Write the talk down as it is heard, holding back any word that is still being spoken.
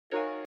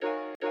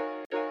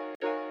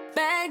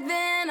Back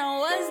then I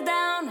was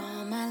down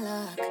on my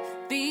luck.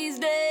 These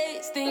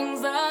days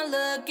things are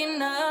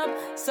looking up.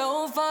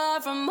 So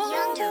far from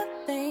all the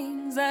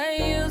things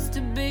I used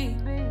to be.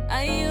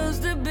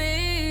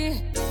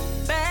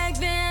 Back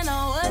then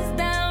I was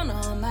down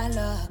on my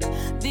luck.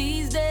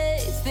 These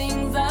days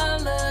things are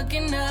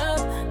looking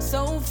up.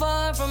 So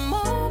far from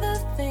all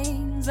the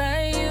things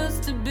I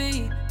used to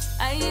be.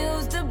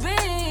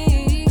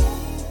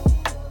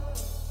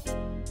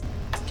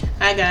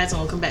 Hi guys,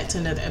 and welcome back to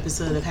another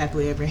episode of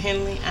Happily Ever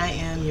Henley. I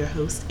am your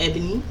host,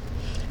 Ebony.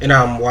 And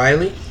I'm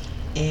Wiley.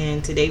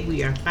 And today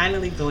we are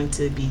finally going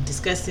to be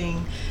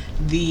discussing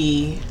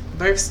the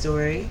birth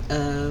story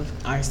of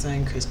our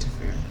son,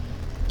 Christopher.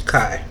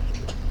 Kai.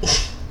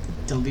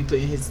 Don't be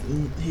putting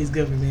his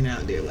government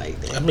out there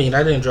like that. I mean,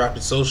 I didn't drop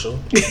it social.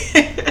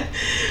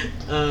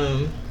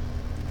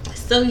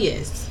 So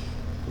yes.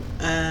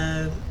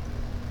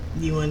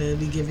 You want to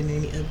be giving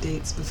any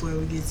updates before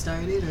we get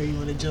started, or you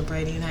want to jump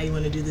right in? How you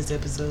want to do this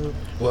episode?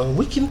 Well,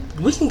 we can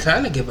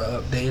kind of give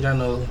an update. I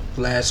know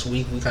last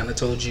week we kind of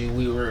told you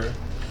we were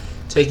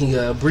taking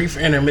a brief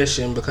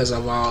intermission because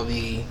of all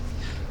the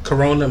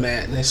corona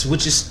madness,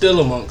 which is still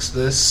amongst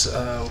us.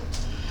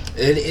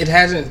 It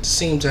hasn't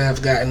seemed to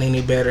have gotten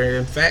any better.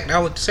 In fact, I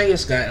would say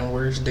it's gotten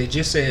worse. They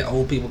just said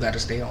old people got to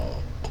stay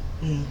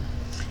home.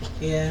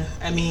 Yeah,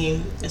 I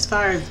mean, as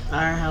far as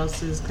our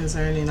house is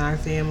concerned and our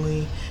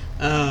family,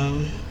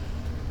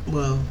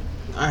 well,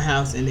 our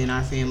house and then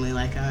our family,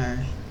 like our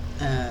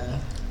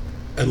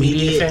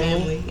immediate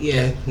family?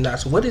 Yeah.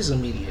 So what is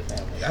immediate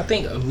family? I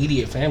think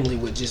immediate family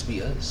would just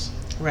be us.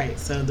 Right,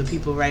 so the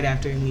people right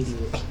after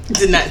immediate.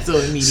 Not so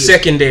immediate.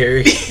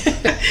 Secondary.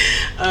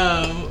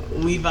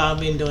 We've all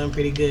been doing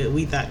pretty good.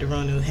 We thought the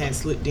Rona had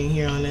slipped in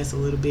here on us a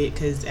little bit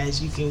because,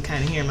 as you can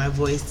kind of hear my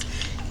voice,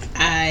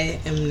 I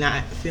am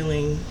not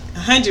feeling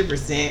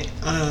 100%.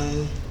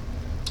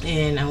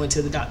 And I went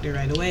to the doctor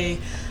right away.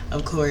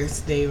 Of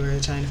course, they were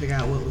trying to figure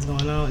out what was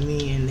going on with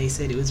me, and they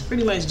said it was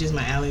pretty much just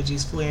my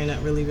allergies flaring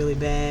up really, really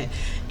bad,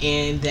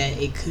 and that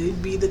it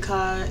could be the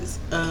cause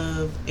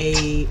of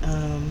a,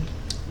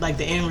 like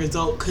the end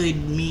result could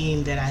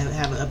mean that I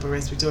have an upper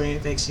respiratory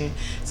infection,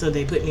 so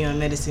they put me on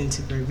medicine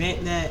to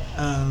prevent that.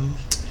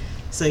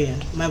 So yeah,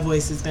 my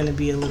voice is going to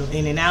be a little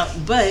in and out,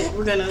 but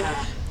we're going to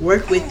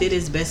work with it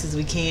as best as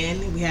we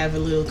can. We have a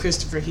little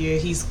Christopher here.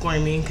 He's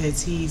squirming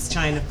because he's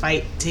trying to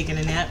fight taking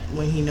a nap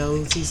when he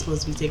knows he's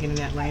supposed to be taking a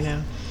nap right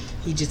now.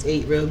 He just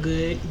ate real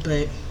good,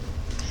 but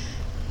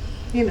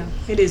you know,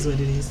 it is what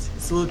it is.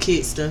 It's little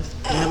kid stuff.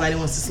 Nobody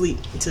wants to sleep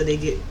until they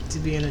get to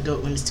be an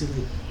adult when it's too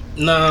late.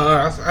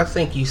 No, I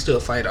think you still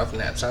fight off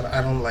naps.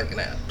 I don't like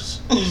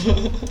naps.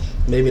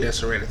 Maybe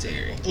that's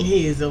hereditary.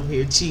 He is over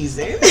here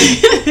cheesing.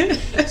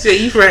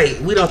 See, you're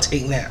right. We don't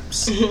take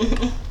naps.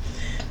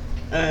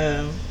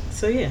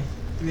 So yeah,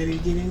 ready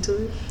to get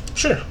into it?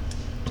 Sure.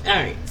 All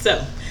right.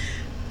 So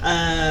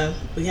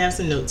we have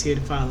some notes here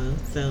to follow.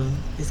 So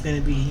it's going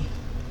to be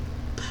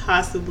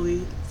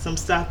possibly some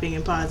stopping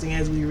and pausing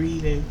as we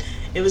read, and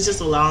it was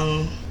just a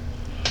long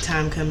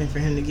time coming for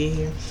him to get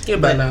here. Yeah,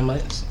 about 9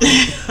 months.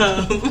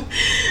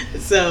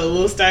 So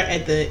we'll start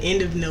at the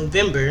end of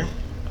November.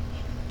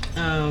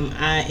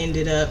 I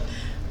ended up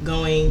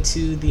going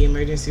to the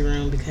emergency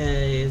room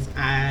because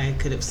I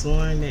could have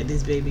sworn that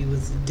this baby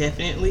was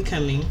definitely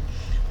coming.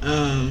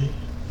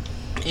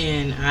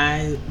 And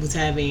I was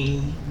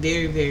having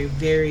very, very,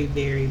 very,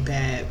 very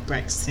bad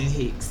Braxton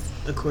Hicks,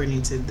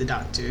 according to the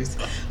doctors.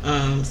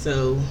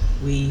 So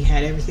we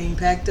had everything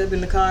packed up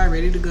in the car,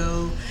 ready to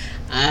go.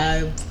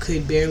 I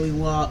could barely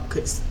walk,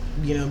 could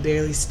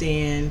barely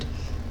stand,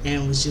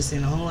 and was just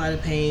in a whole lot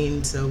of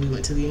pain. So we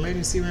went to the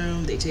emergency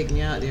room. They checked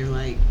me out. They were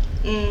like,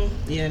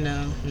 yeah,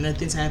 no,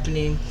 nothing's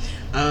happening.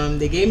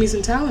 They gave me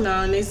some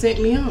Tylenol and they sent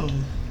me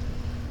home.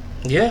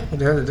 Yeah,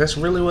 that's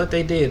really what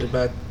they did.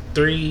 About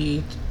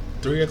 3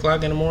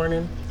 o'clock in the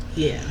morning.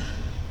 Yeah.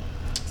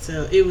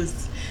 So it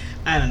was,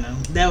 I don't know.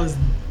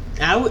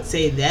 I would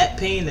say that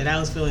pain that I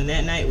was feeling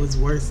that night was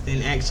worse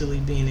than actually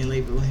being in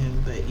labor with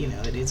him. But, you know,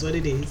 it is what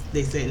it is.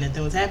 They said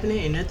nothing was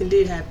happening, and nothing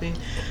did happen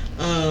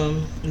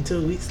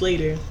until weeks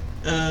later.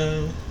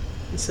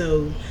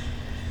 So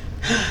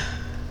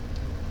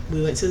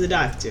we went to the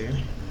doctor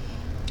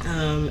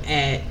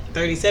at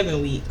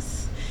 37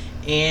 weeks,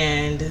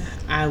 and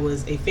I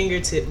was a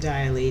fingertip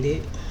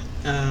dilated,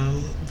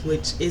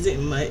 which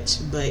isn't much,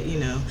 but, you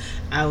know,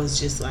 I was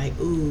just like,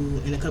 ooh,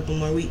 in a couple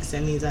more weeks,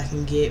 that means I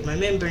can get my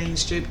membrane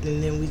stripped,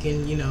 and then we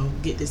can, you know,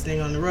 get this thing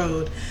on the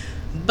road.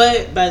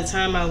 But by the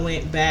time I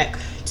went back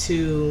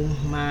to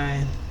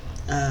my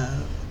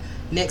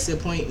next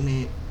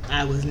appointment,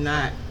 I was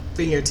not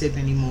fingertip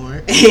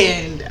anymore,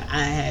 and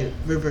I had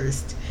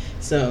reversed.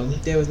 So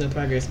there was no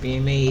progress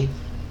being made,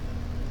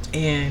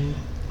 and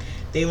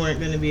they weren't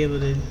going to be able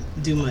to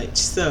do much.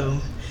 So,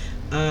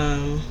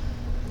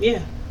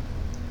 yeah.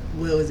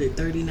 What was it,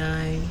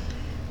 39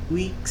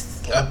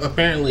 weeks?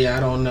 Apparently, I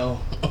don't know.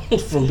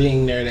 From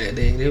being there that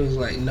day, they was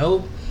like,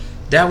 nope,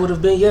 that would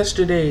have been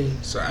yesterday.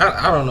 So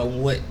I don't know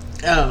what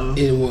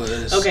it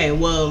was. Okay,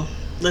 well,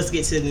 let's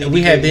get to the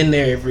we had been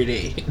there every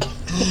day.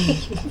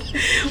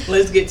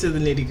 Let's get to the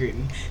nitty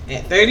gritty.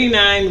 At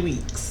 39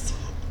 weeks,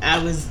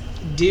 I was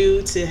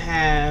due to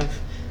have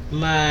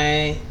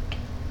my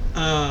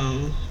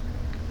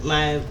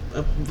my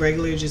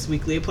regular just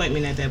weekly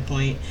appointment at that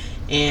point,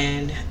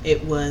 and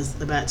it was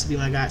about to be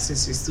my god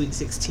sister's sweet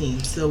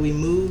 16. So we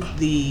moved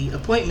the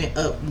appointment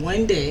up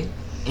one day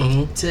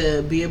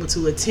to be able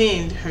to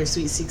attend her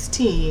sweet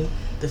 16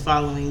 the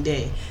following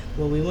day.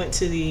 Well, we went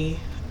to the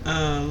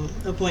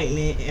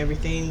appointment.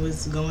 Everything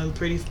was going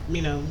pretty,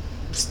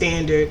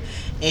 standard.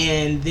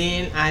 And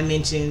then I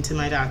mentioned to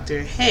my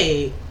doctor,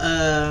 hey,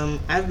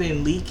 I've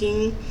been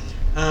leaking.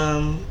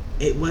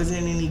 It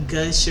wasn't any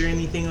gush or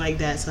anything like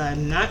that, so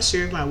I'm not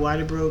sure if my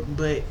water broke,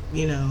 but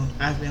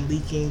I've been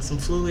leaking some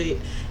fluid,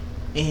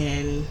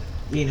 and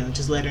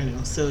just let her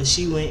know. So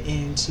she went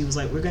and she was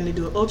like, we're going to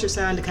do an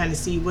ultrasound to kind of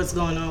see what's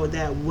going on with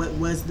that, what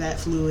was that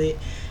fluid,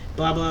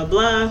 blah blah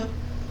blah.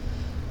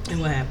 And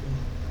what happened?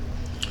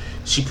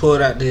 She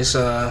pulled out this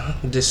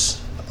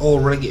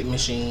old rugged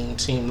machine.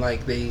 Seemed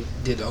like they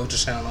did the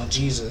ultrasound on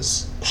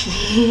Jesus.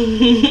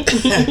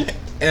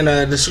 And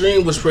the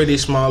screen was pretty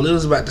small. It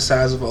was about the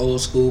size of an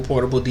old school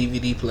portable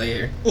DVD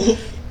player.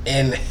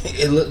 And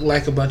it looked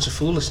like a bunch of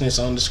foolishness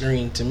on the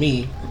screen to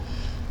me.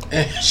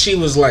 And she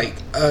was like,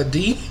 do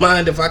you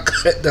mind if I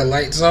cut the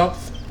lights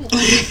off?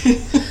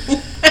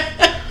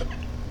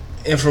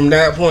 And from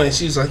that point,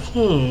 she was like,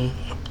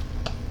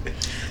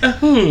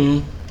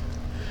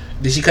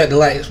 Did she cut the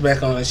lights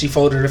back on and she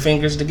folded her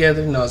fingers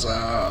together? And I was like,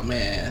 oh,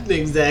 man.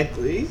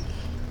 Exactly.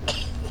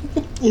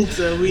 And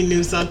so we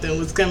knew something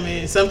was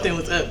coming, something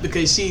was up,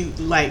 because she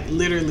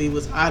literally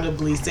was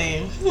audibly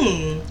saying,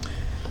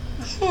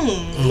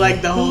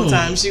 like the whole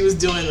time she was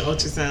doing the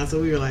ultrasound. So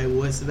we were like,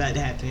 what's about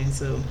to happen?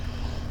 So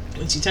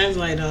when she turns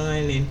the light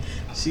on and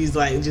she's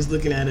just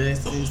looking at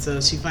us, and so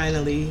she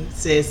finally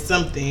says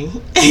something,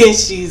 and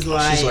she's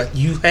like,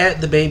 you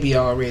had the baby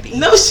already.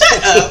 No,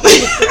 shut up.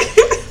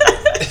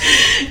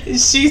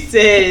 She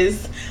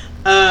says,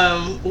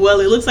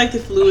 well, it looks like the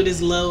fluid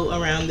is low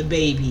around the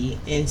baby,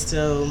 and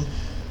so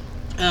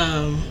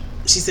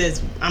she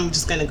says, I'm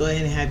just going to go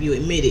ahead and have you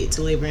admitted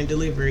to labor and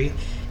delivery.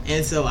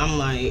 And so I'm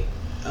like,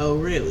 oh,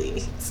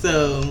 really?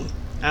 So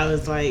I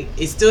was like,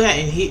 it still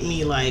hadn't hit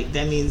me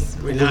that means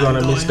we're not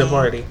going to miss the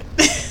party.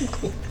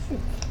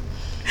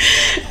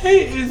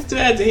 It still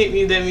hasn't hit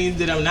me. That means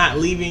that I'm not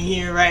leaving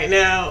here right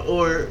now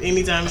or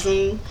anytime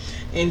soon.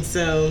 And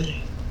so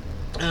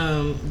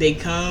they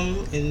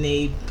come and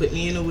they put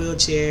me in a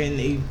wheelchair, and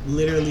they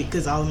literally,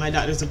 because all of my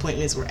doctor's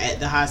appointments were at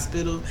the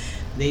hospital,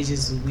 they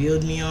just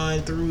wheeled me on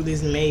through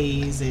this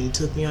maze and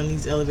took me on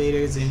these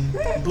elevators, and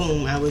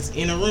boom, I was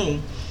in a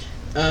room.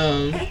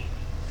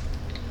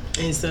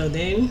 And so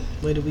then,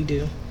 what did we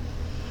do?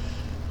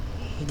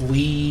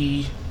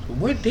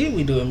 What did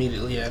we do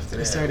immediately after that?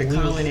 We started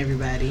calling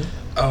everybody.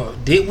 Oh,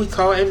 did we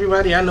call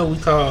everybody? I know we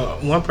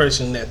called one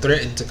person that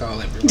threatened to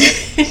call everybody.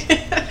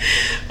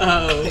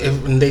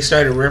 And they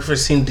started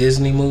referencing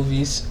Disney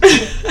movies.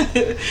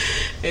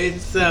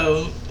 And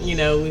so,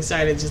 we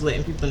started just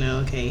letting people know,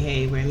 okay,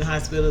 hey, we're in the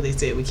hospital. They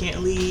said we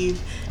can't leave,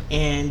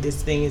 and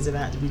this thing is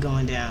about to be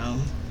going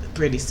down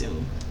pretty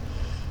soon.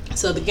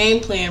 So the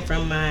game plan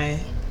from my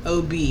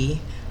OB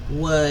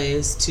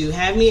was to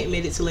have me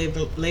admitted to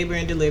labor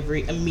and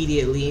delivery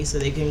immediately, so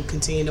they can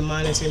continue to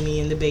monitor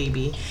me and the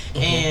baby.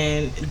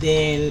 And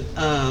then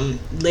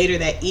later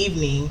that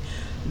evening,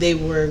 they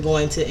were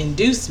going to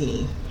induce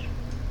me.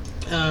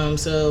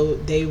 So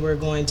they were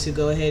going to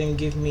go ahead and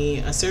give me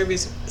a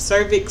cervix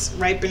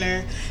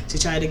ripener to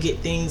try to get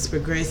things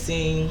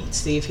progressing,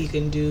 see if he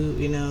can do,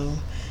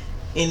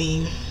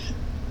 any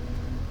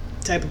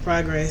type of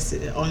progress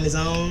on his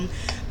own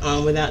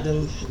without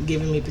them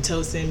giving me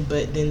Pitocin.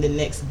 But then the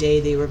next day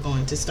they were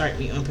going to start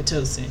me on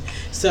Pitocin.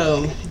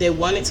 So they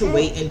wanted to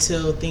wait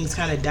until things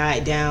kind of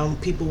died down.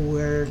 People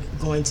were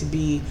going to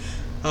be,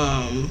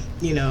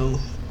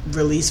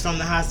 released from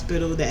the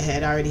hospital that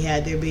had already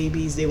had their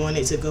babies. They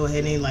wanted to go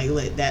ahead and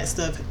let that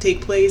stuff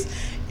take place.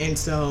 And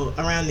so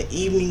around the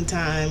evening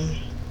time,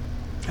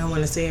 I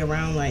want to say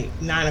around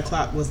 9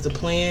 o'clock was the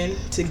plan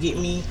to get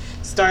me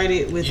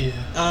started with.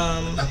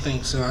 I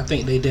think so. I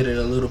think they did it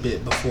a little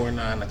bit before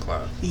 9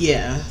 o'clock.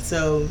 Yeah,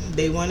 so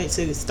they wanted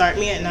to start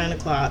me at 9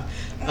 o'clock,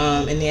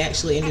 and they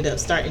actually ended up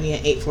starting me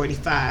at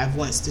 8:45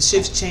 once the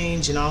shift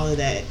change and all of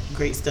that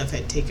great stuff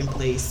had taken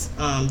place.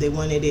 They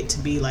wanted it to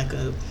be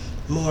a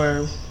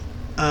more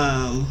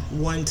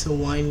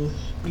 1-to-1,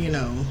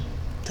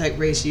 type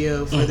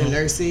ratio for the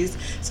nurses.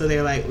 So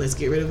they're like, let's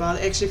get rid of all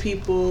the extra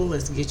people,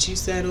 let's get you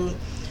settled,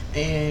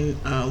 and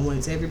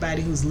once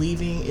everybody who's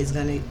leaving is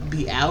going to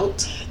be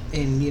out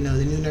and the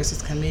new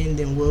nurses come in,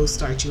 then we'll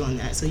start you on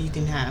that so you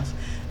can have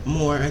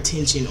more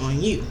attention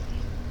on you.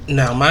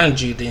 Now,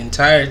 mind you, the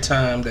entire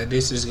time that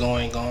this is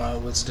going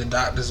on, was the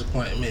doctor's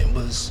appointment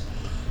was,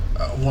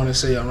 I want to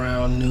say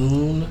around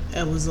noon.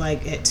 It was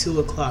at 2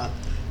 o'clock.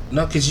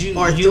 No, because you...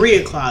 Or 3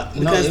 o'clock,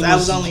 because I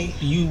was only...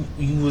 You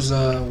was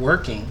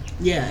working.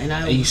 Yeah,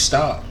 and you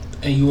stopped,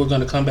 and you were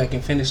going to come back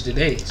and finish the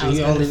day. So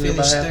you only did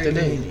about half the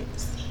day.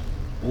 Minutes.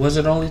 Was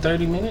it only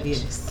 30 minutes?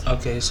 Yes.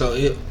 Okay, so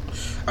it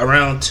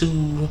around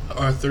 2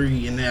 or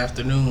 3 in the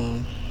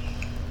afternoon.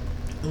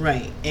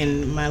 Right,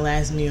 and my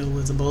last meal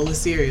was a bowl of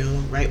cereal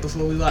right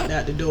before we walked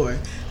out the door.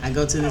 I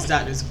go to this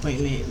doctor's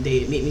appointment.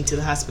 They admit me to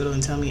the hospital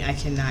and tell me I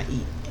cannot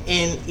eat.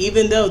 And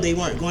even though they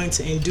weren't going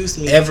to induce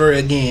me ever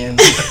again,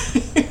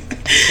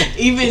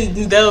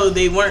 even though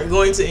they weren't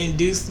going to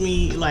induce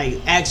me,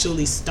 like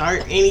actually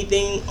start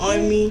anything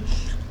on me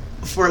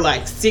for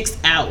like 6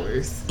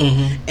 hours,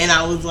 and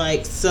I was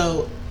like,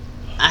 so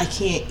I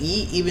can't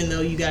eat even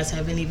though you guys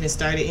haven't even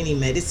started any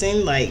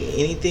medicine, like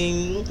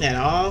anything at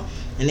all.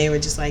 And they were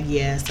just like,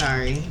 yeah,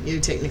 sorry, you're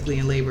technically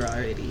in labor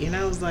already. And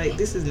I was like,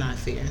 this is not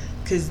fair,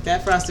 because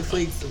that Frosted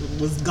Flakes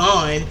was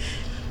gone.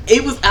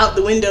 It was out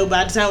the window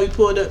by the time we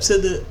pulled up to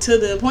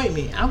the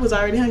appointment. I was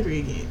already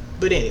hungry again.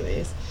 But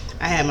anyways,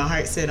 I had my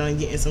heart set on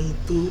getting some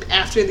food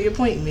after the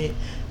appointment,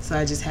 so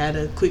I just had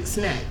a quick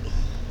snack.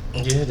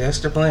 Yeah, that's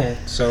the plan.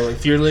 So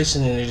if you're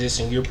listening to this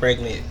and you're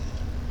pregnant,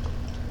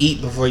 eat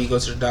before you go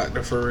to the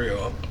doctor, for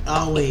real.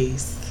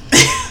 Always.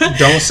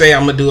 Don't say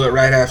I'm gonna do it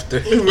right after.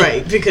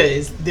 Right,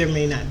 because there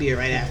may not be a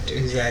right after.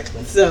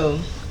 Exactly. So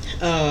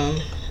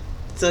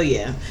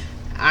yeah,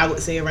 I would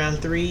say around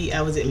 3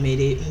 I was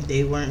admitted.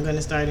 They weren't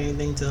gonna start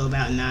anything till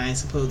about 9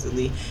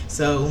 supposedly.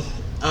 So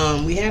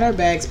we had our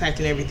bags packed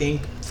and everything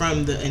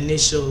from the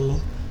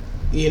initial,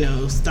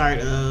 start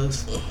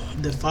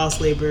of the false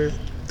labor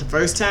the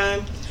first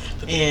time.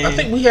 And I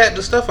think we had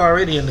the stuff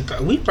already in the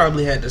car. We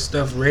probably had the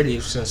stuff ready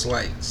since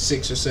like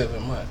 6 or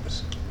 7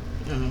 months.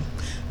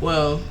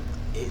 Well,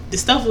 the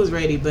stuff was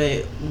ready,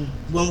 but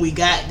when we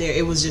got there,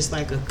 it was just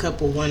like a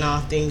couple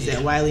one-off things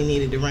that Wiley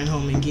needed to run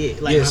home and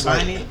get, like my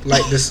bonnet,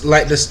 like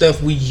the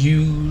stuff we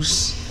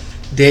use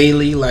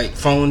daily, like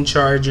phone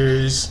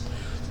chargers,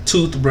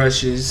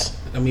 toothbrushes.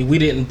 I mean, we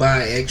didn't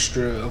buy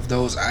extra of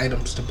those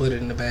items to put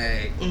in the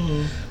bag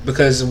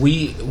because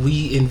we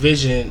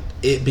envisioned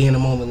it being a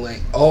moment like,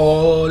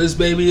 oh, this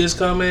baby is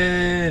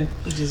coming.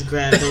 Just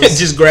grab those.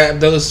 Just grab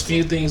those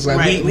few things. Like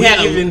right. we had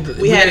a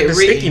written,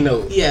 sticky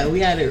note. Yeah, we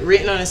had it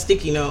written on a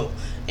sticky note.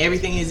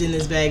 Everything is in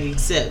this bag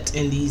except,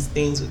 and these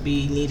things would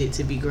be needed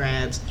to be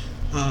grabbed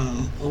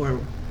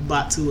or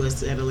bought to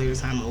us at a later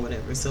time or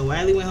whatever. So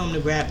Wiley went home to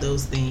grab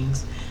those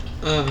things,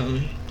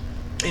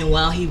 and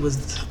while he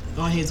was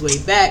on his way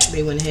back,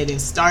 they went ahead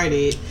and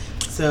started.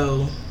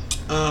 So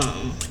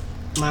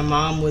my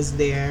mom was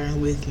there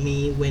with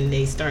me when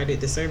they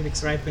started the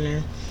cervix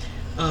ripener,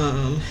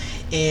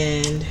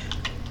 and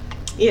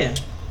yeah,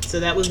 so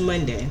that was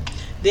Monday.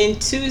 Then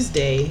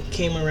Tuesday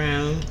came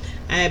around.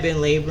 I had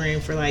been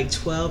laboring for like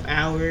 12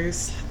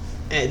 hours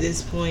at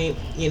this point.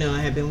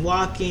 I had been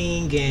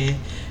walking and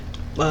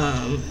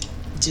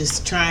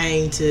just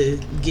trying to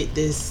get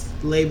this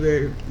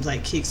labor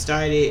like kick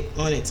started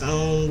on its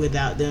own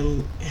without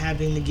them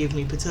having to give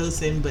me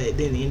Pitocin, but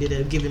then they ended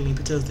up giving me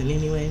Pitocin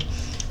anyway.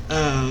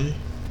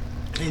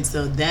 And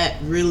so that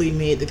really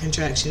made the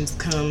contractions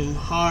come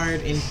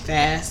hard and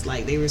fast,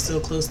 like they were so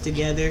close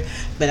together,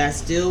 but I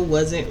still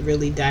wasn't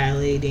really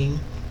dilating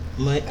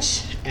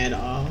much at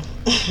all.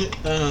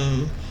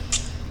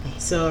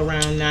 So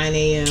around 9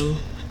 a.m.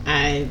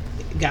 I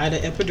got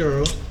an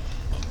epidural,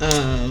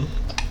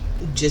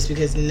 just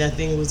because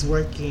nothing was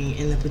working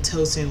and the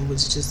Pitocin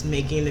was just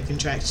making the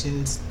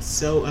contractions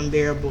so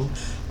unbearable.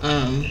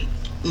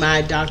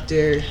 My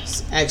doctor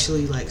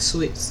actually like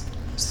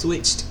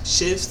switched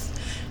shifts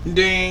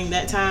during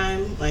that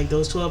time, like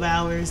those 12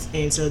 hours.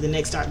 And so the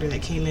next doctor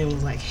that came in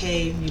was like,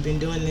 hey, you've been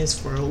doing this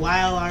for a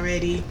while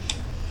already.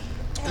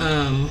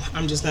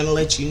 I'm just gonna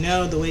let you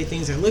know the way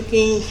things are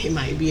looking. It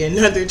might be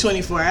another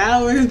 24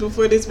 hours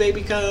before this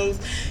baby comes.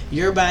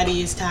 Your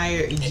body is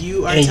tired.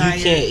 You are tired. And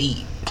you can't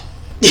eat.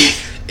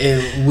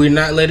 And we're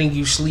not letting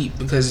you sleep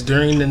because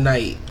during the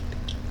night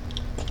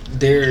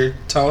they're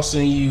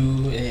tossing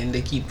you and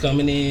they keep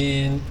coming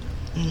in.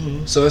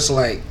 So it's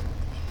like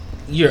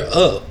you're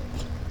up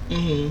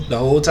the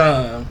whole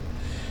time.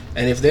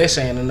 And if they're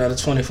saying another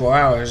 24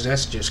 hours,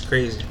 that's just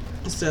crazy.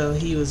 So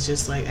he was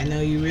just like, I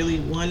know you really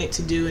wanted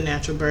to do a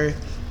natural birth,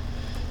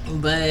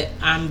 but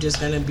I'm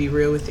just going to be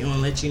real with you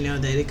and let you know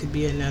that it could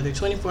be another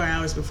 24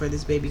 hours before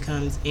this baby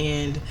comes.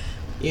 And,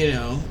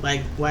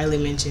 like Wiley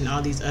mentioned,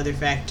 all these other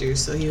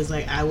factors. So he was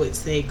like, I would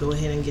say go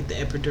ahead and get the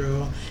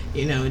epidural.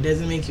 It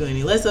doesn't make you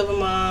any less of a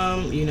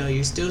mom.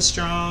 You're still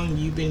strong.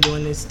 You've been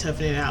doing this,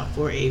 toughing it out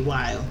for a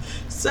while.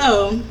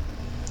 So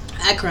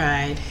I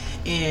cried,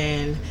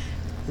 and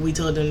we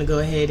told them to go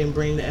ahead and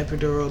bring the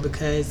epidural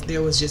because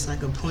there was just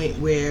like a point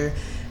where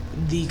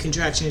the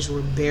contractions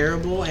were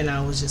bearable, and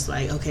I was just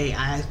like, okay,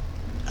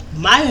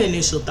 my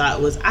initial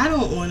thought was I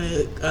don't want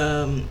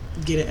to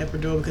get an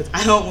epidural because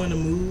I don't want to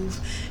move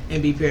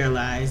and be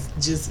paralyzed,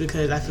 just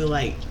because I feel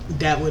like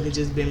that would have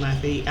just been my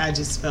fate. I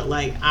just felt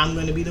like I'm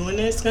going to be the one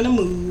that's going to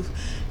move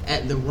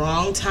at the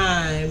wrong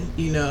time,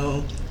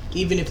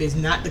 even if it's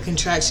not the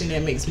contraction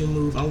that makes me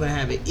move, I'm going to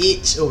have an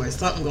itch or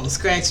something going to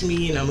scratch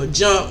me and I'm going to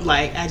jump.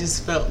 Like, I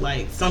just felt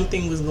like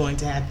something was going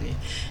to happen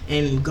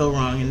and go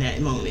wrong in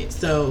that moment.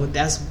 So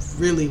that's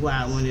really why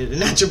I wanted a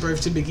natural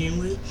birth to begin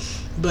with.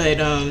 But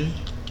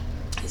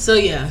So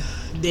yeah,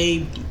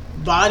 they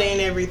bought in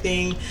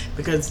everything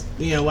because,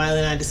 Wiley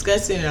and I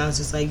discussed it, and I was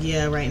just like,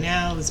 yeah, right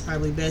now it's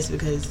probably best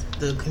because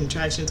the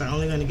contractions are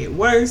only going to get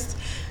worse,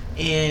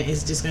 and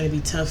it's just going to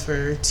be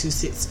tougher to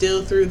sit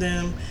still through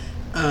them,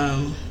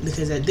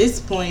 because at this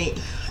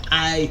point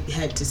I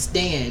had to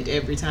stand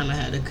every time I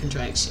had a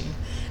contraction.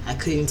 I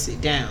couldn't sit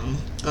down,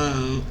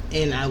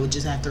 and I would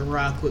just have to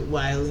rock with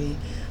Wiley,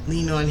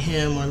 lean on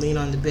him or lean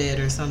on the bed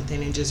or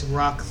something, and just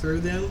rock through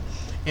them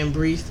and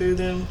breathe through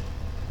them.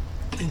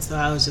 And so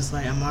I was just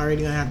like, I'm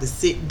already going to have to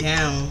sit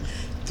down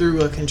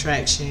through a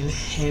contraction.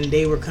 And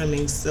they were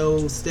coming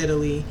so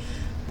steadily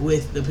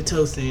with the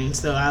Pitocin.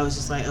 So I was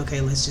just like, okay,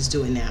 let's just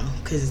do it now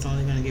because it's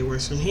only going to get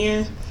worse from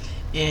here.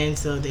 And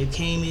so they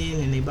came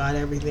in and they bought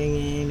everything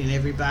in and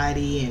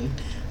everybody. And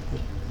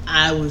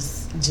I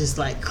was just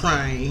like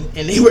crying.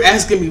 And they were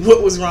asking me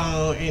what was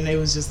wrong. And it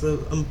was just a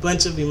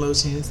bunch of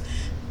emotions.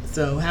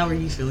 So how were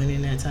you feeling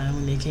in that time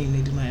when they came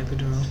to do my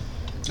epidural?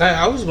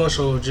 I was more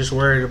so just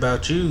worried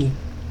about you.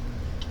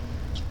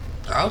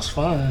 I was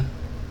fine.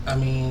 I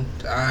mean,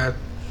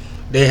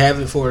 they have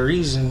it for a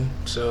reason,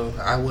 so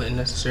I wouldn't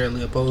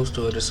necessarily oppose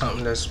to it. It's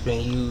something that's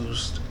been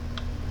used.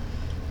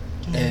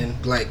 Mm-hmm.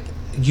 And, like,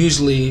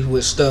 usually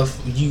with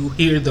stuff, you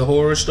hear the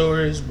horror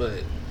stories,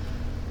 but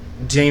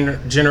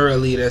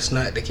generally that's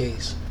not the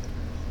case.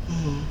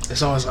 Mm-hmm.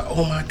 It's always like,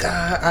 oh my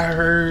God, I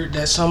heard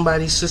that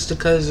somebody's sister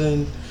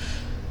cousin,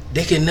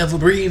 they can never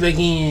breathe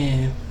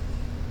again.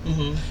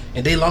 Mm-hmm.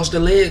 And they lost a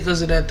leg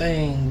because of that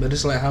thing. But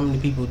it's like, how many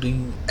people do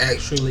you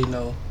actually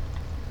know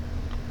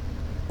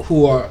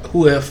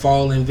who have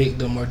fallen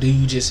victim, or do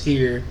you just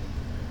hear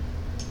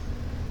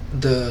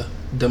the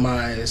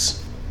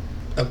demise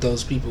of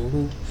those people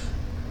who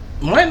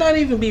might not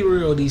even be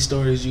real? These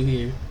stories you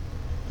hear,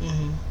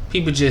 mm-hmm.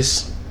 People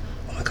just,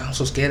 oh my God, I'm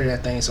so scared of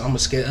that thing, so I'm gonna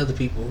scare other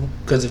people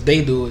because if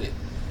they do it,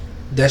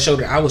 that showed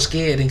that I was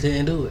scared and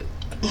couldn't do it.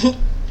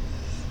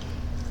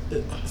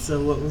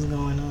 So what was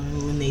going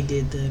on when they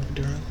did the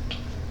epidural?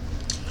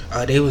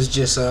 They was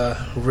just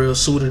real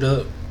suited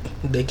up.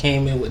 They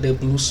came in with their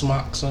blue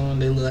smocks on,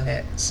 their little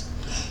hats.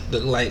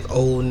 Looked like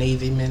old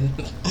Navy men.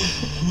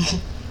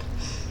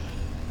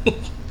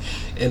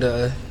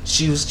 And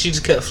she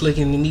just kept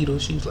flicking the needle.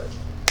 She was like,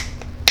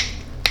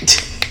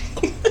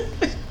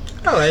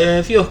 "Oh, yeah,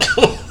 if you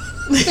okay."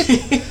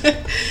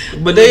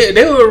 But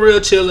they were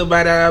real chill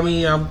about it. I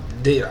mean,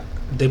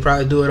 they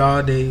probably do it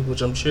all day,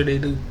 which I'm sure they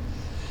do.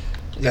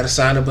 You gotta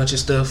sign a bunch of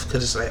stuff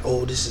because it's like,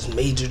 oh, this is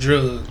major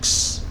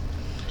drugs.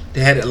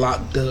 They had it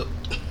locked up.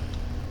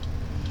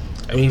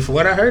 I mean, for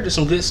what I heard, there's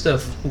some good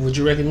stuff. Would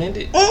you recommend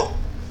it?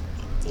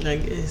 I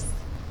guess.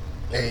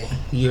 Hey,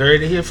 you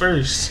heard it here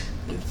first.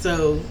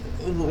 So,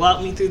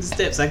 walk me through the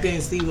steps. I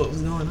couldn't see what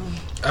was going on.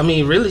 I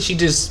mean, really, she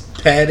just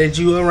patted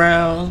you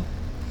around,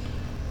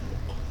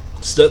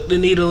 stuck the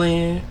needle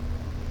in,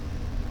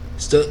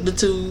 stuck the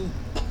tube,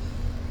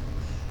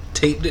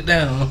 taped it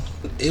down.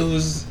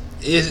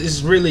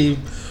 It's really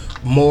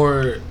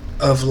more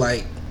of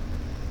like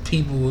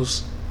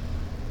people's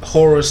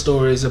horror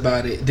stories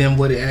about it than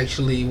what it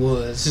actually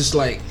was. It's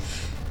like,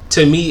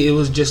 to me, it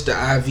was just the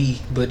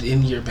IV, but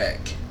in your back.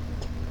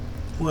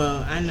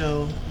 Well, I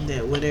know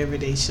that whatever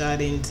they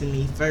shot into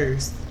me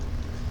first,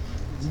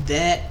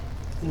 that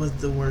was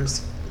the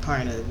worst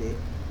part of it.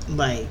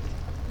 Like,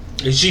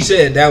 and she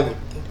said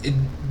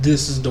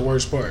this is the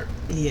worst part.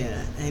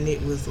 Yeah, and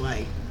it was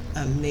like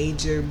a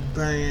major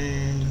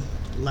burn.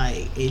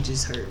 Like, it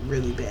just hurt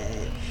really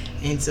bad.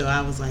 And so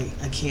I was like,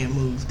 I can't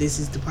move. This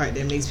is the part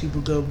that makes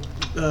people go,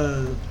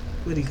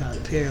 what do you call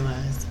it,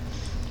 paralyzed.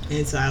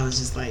 And so I was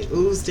just like,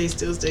 ooh, stay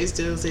still, stay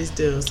still, stay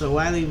still. So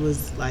Wiley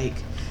was like,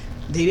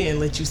 they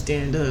didn't let you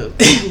stand up,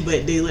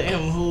 but they let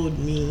him hold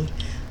me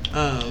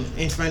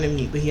in front of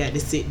me, but he had to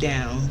sit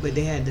down. But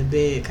they had the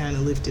bed kind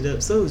of lifted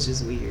up, so it was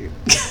just weird.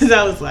 Because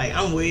I was like,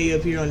 I'm way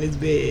up here on this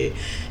bed.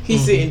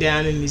 He's sitting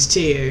down in his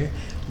chair,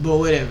 but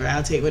whatever.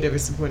 I'll take whatever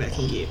support I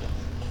can get.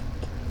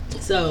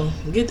 So,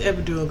 get the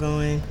epidural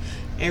going.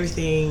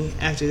 Everything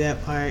after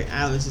that part,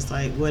 I was just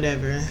like,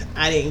 whatever.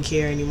 I didn't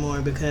care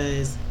anymore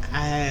because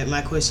I had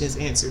my questions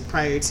answered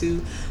prior to,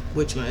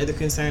 which my other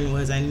concern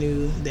was I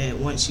knew that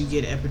once you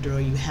get an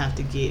epidural, you have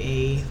to get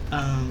a,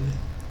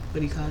 what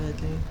do you call that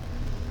thing?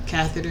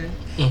 Catheter.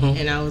 Mm-hmm.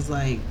 And I was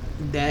like,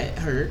 that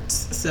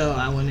hurts. So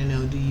I want to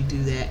know, do you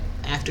do that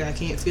after I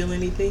can't feel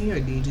anything, or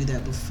do you do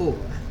that before?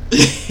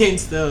 And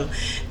so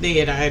they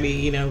had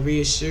already,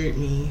 reassured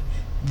me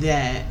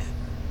that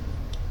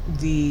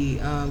the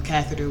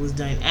catheter was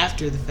done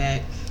after the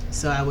fact,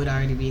 so I would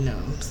already be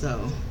numb.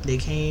 So they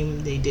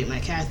came, they did my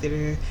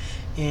catheter,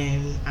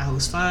 and I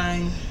was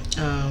fine.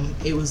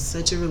 It was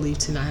such a relief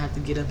to not have to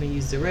get up and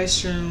use the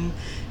restroom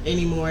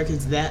anymore,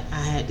 because that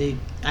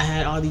I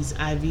had all these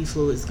IV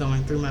fluids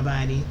going through my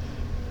body,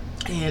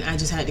 and I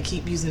just had to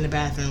keep using the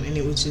bathroom, and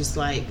it was just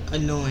like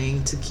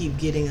annoying to keep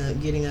getting up,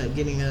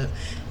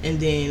 and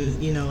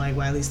then like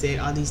Wiley said,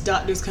 all these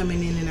doctors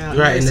coming in and out,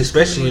 right? And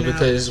especially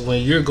because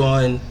when you're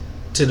going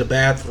to the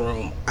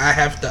bathroom, I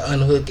have to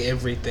unhook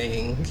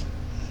everything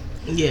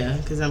Yeah,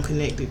 because I'm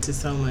connected to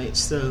so much.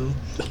 So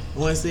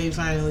once they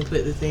finally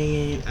put the thing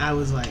in, I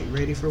was like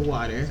ready for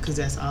water because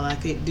that's all I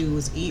could do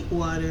was eat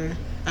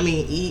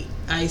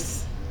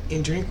ice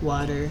and drink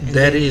water. And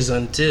that is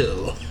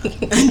until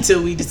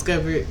until we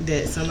discovered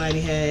that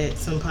somebody had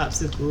some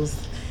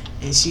popsicles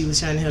and she was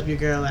trying to help your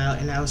girl out,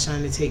 and I was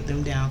trying to take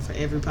them down for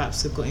every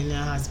popsicle in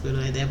that hospital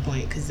at that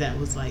point because that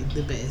was like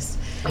the best.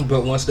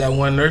 But once that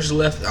one nurse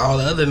left, all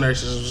the other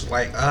nurses was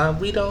like,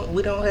 we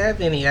don't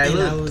have any.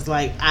 I was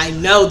like, I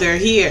know they're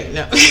here.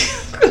 No.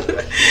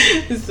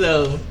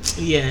 So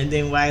yeah, and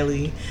then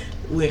Wiley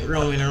went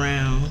roaming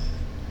around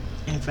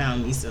and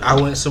found me. So I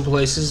went some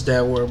places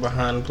that were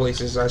behind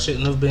places I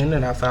shouldn't have been,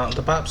 and I found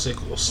the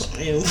popsicles.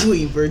 And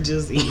we were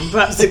just eating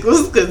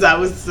popsicles because I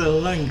was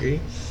so hungry.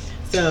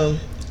 So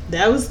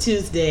that was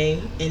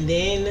Tuesday, and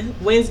then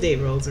Wednesday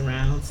rolls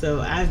around.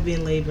 So I've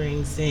been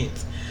laboring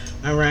since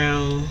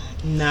around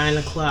 9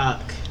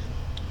 o'clock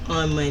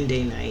on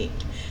Monday night,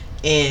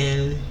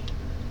 and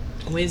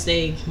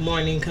Wednesday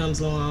morning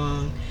comes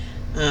along,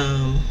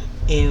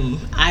 and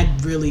I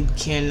really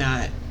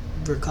cannot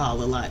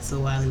recall a lot, so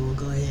Wiley will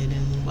go ahead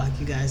and walk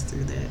you guys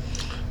through that.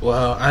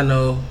 Well, I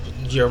know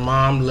your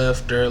mom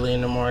left early in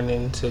the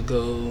morning to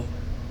go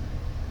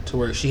to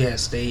work. She had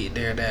stayed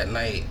there that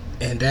night,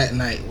 and that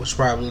night was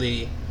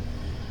probably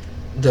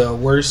the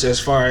worst as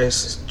far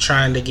as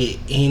trying to get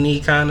any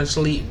kind of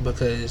sleep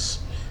because,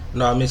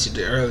 I mentioned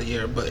it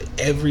earlier, but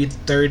every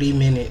 30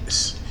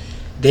 minutes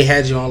they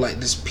had you on like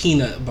this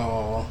peanut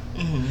ball,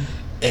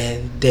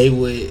 and they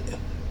would,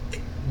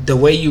 the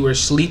way you were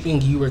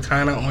sleeping, you were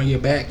kind of on your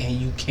back and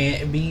you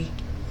can't be.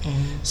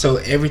 So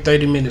every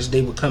 30 minutes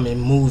they would come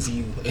and move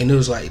you, and it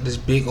was like this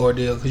big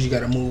ordeal because you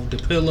got to move the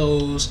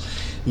pillows,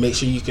 make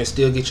sure you can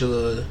still get your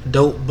little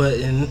dope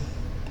button,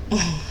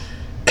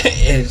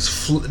 and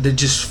they're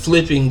just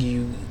flipping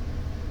you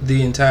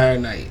the entire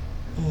night.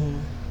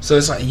 So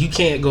it's like you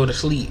can't go to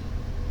sleep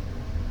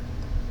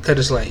because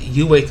it's like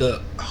you wake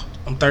up,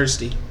 I'm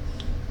thirsty,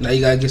 now you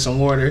gotta get some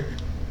water.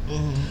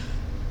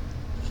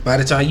 By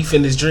the time you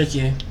finish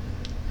drinking,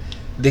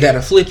 they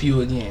gotta flip you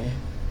again.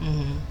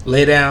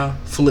 Lay down,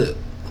 flip.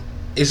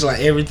 It's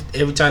like every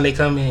time they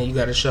come in, you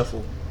gotta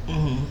shuffle.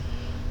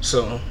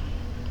 So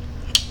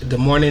the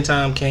morning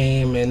time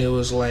came, and it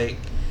was like,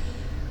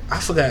 I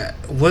forgot,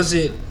 was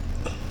it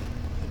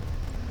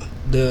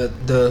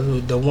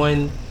the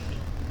one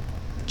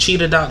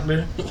cheetah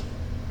doctor?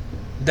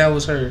 That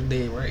was her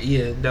day, right?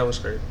 Yeah, that was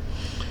her.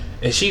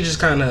 And she just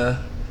kind of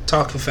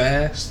talking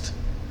fast,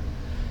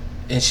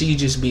 and she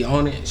just be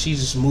on it. She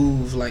just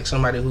move like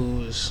somebody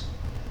who's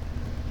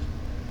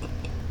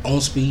on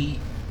speed.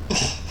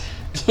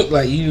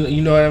 Like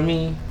you know what I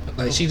mean?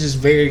 Like she just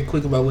very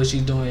quick about what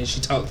she's doing. She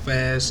talk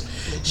fast.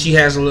 She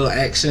has a little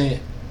accent.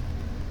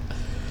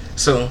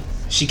 So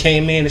she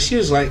came in and she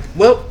was like,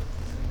 "Well,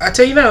 I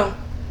tell you now,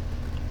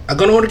 I'm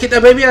gonna want to get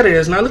that baby out of there.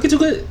 It's not looking too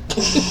good."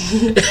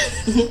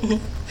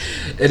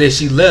 And then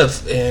she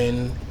left,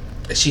 and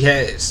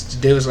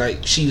they was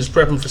like, she was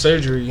prepping for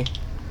surgery.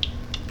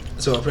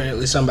 So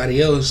apparently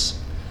somebody else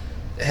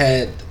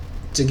had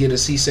to get a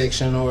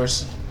C-section or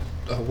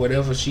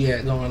whatever she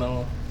had going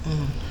on.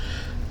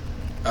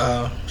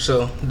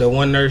 So the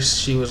one nurse,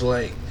 she was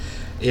like,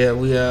 yeah,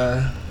 we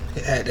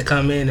had to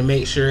come in and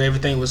make sure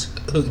everything was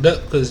hooked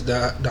up because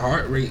the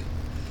heart rate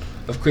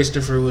of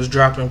Christopher was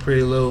dropping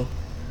pretty low,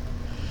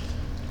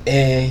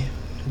 and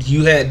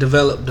you had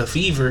developed a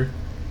fever,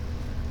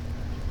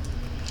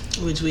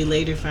 which we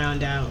later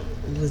found out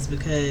was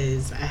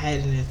because I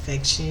had an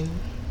infection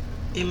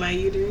in my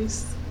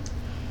uterus.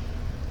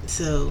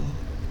 So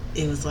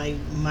it was like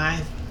my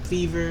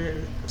fever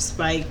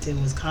spiked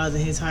and was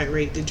causing his heart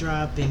rate to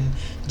drop, and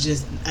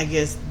just, I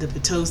guess, the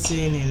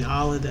Pitocin and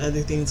all of the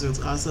other things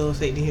was also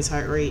affecting his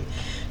heart rate.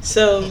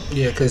 So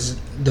yeah, because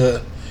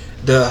the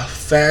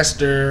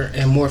faster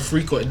and more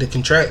frequent the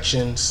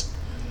contractions,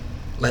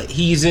 like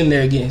he's in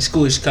there getting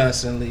squished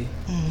constantly,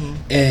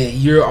 and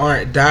you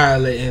aren't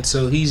dilating,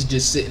 so he's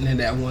just sitting in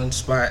that one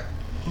spot,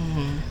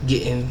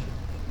 getting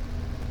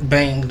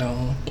banged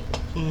on.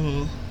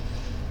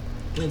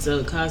 And so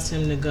it caused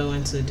him to go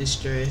into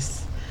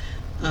distress.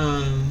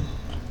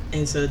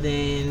 And so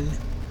then,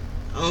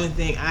 only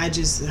thing, I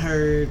just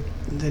heard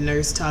the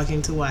nurse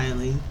talking to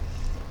Wiley,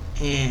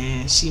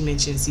 and she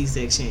mentioned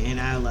C-section, and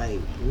I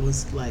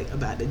was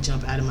about to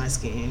jump out of my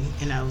skin,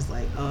 and I was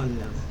like, oh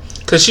no.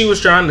 Because she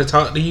was trying to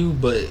talk to you,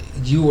 but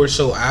you were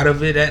so out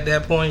of it at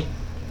that point.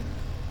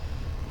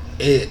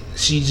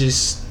 She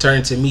just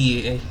turned to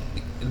me,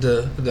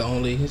 the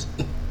only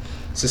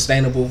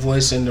sustainable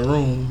voice in the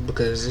room,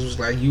 because it was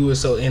like you were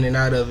so in and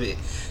out of it,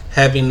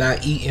 having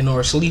not eaten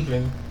or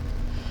sleeping,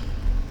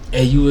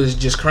 and you was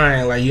just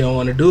crying like you don't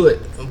want to do it.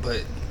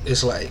 But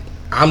it's like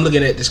I'm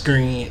looking at the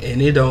screen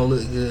and it don't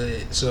look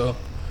good. So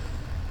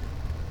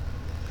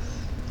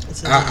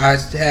I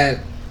had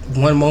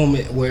one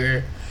moment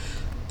where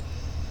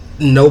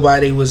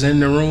nobody was in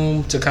the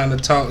room to kind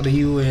of talk to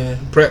you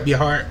and prep your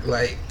heart,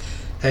 like,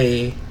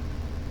 hey,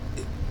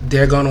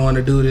 they're gonna want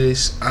to do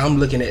this. I'm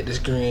looking at the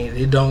screen,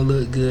 it don't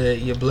look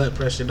good, your blood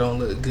pressure don't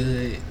look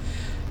good,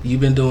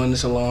 you've been doing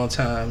this a long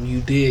time.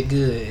 You did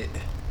good.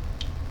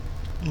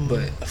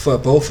 But for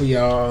both of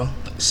y'all,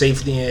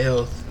 safety and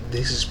health,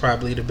 this is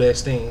probably the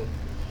best thing.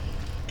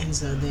 And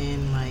so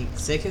then, like,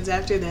 seconds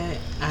after that,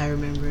 I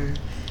remember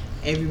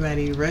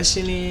everybody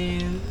rushing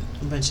in,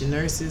 a bunch of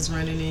nurses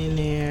running in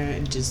there.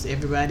 Just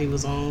everybody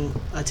was on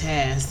a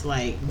task.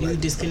 Like, you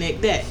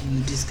disconnect that. You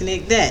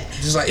disconnect that.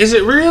 Just like, is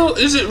it real?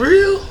 Is it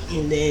real?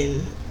 And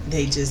then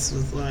they just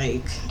was,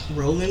 like,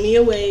 rolling me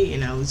away.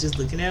 And I was just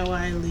looking at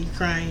Wiley,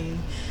 crying.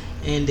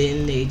 And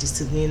then they just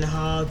took me in the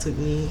hall, took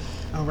me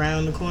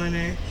around the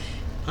corner.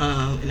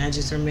 And I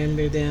just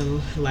remember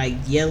them, like,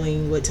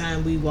 yelling what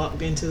time we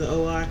walked into the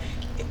OR.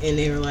 And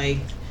they were like,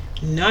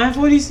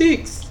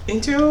 9:46,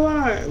 enter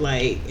OR.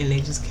 Like, and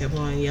they just kept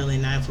on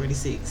yelling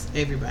 9:46.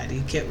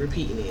 Everybody kept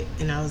repeating it.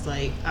 And I was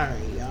like, all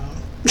right, y'all.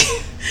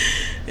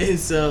 And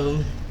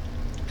so,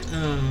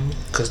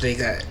 because they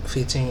got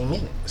 15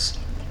 minutes.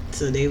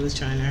 So they was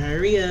trying to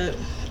hurry up.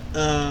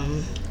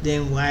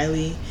 Then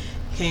Wiley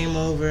came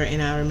over,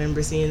 and I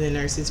remember seeing the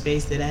nurse's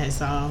face that I had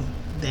saw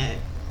that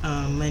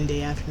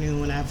Monday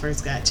afternoon when I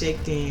first got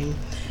checked in.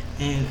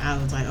 And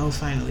I was like, oh,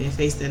 finally, a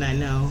face that I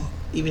know.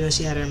 Even though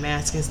she had her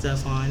mask and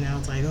stuff on, I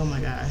was like, oh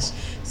my gosh.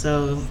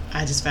 So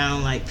I just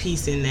found, like,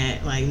 peace in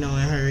that, like,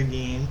 knowing her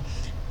again.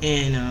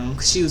 And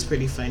 'cause she was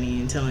pretty funny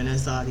and telling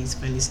us all these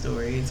funny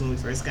stories when we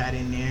first got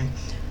in there.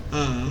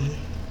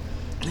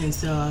 And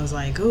so I was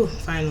like, oh,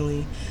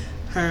 finally,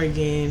 her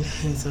again.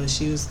 And so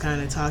she was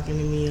kind of talking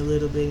to me a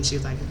little bit, and she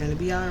was like, you're going to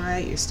be all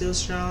right. You're still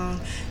strong.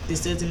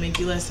 This doesn't make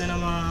you less than a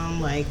mom.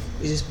 Like,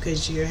 just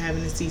because you're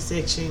having a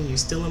C-section, you're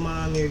still a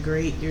mom. You're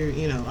great. You're,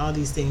 you know, all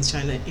these things,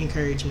 trying to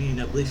encourage me and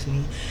uplift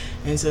me.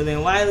 And so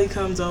then Wiley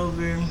comes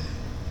over,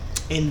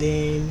 and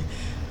then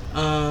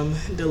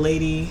the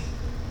lady,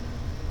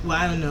 well,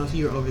 I don't know if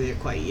you were over there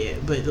quite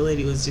yet, but the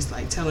lady was just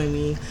like telling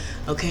me,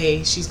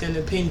 okay, she's going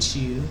to pinch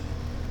you.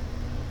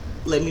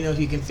 Let me know if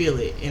you can feel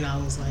it. And I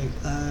was like,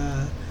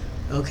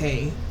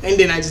 okay. And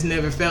then I just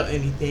never felt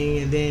anything.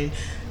 And then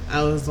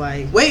I was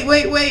like, wait.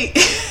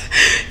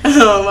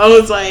 I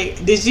was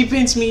like, did she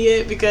pinch me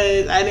yet?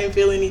 Because I didn't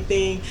feel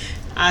anything.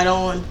 I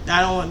don't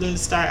want them to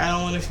start. I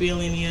don't want to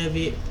feel any of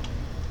it.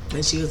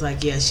 And she was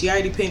like, yeah, she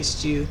already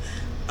pinched you.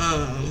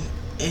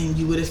 And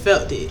you would have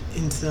felt it.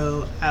 And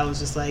so I was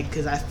just like,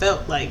 because I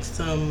felt like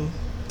some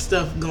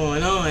stuff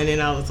going on,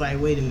 and I was like,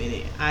 wait a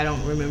minute, I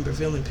don't remember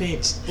feeling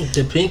pinched.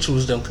 The pinch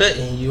was them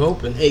cutting you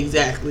open.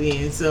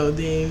 Exactly. And so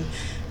then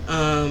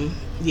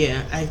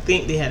yeah, I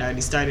think they had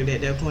already started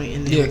at that point.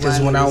 And then yeah, because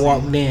when I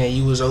walked in,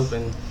 you was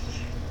open.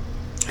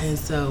 And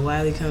so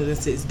Wiley comes and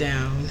sits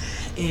down,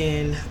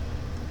 and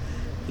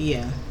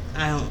yeah,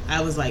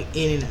 I was like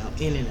in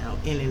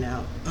and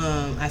out.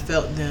 I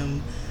felt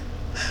them.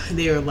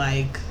 They were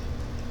like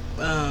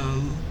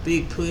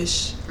big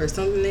push or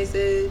something they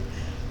said.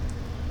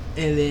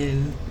 And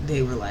then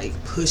they were like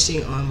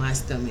pushing on my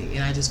stomach,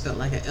 and I just felt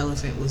like an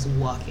elephant was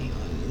walking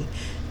on me.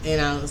 And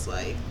I was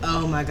like,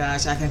 oh my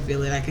gosh, I can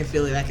feel it.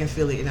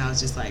 And I was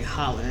just like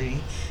hollering.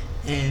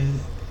 And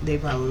they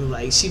probably were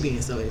like, she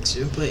being so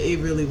extra. But it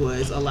really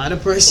was a lot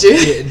of pressure.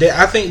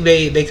 Yeah, I think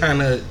they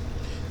kind of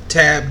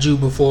tabbed you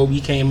before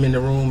we came in the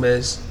room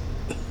as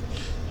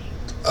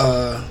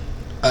an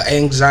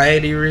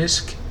anxiety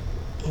risk.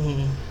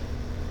 Mm-hmm.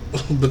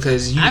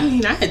 Because I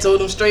mean, I had told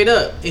them straight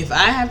up, if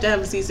I have to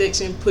have a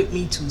C-section, put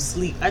me to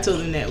sleep. I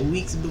told them that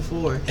weeks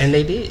before. And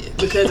they did.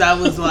 Because I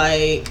was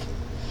like,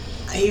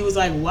 he was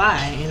like, why?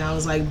 And I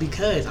was like,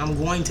 because I'm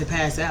going to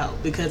pass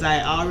out. Because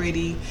I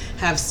already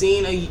have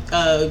seen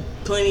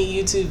plenty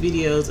of YouTube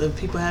videos of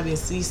people having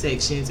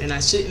C-sections, and I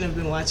shouldn't have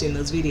been watching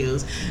those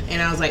videos.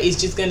 And I was like,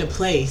 it's just going to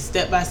play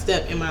step by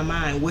step in my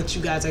mind what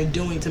you guys are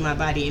doing to my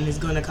body, and it's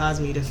going to cause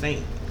me to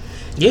faint.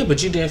 Yeah,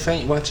 but you didn't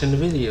faint watching the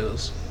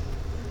videos.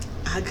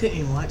 I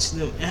couldn't watch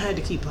them. I had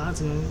to keep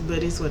pausing them,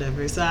 but it's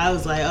whatever. So I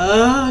was like,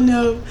 oh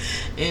no.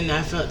 And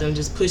I felt them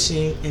just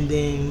pushing, and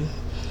then,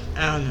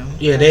 I don't know.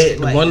 Yeah,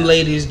 the one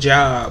lady's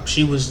job,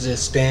 she was to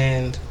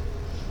stand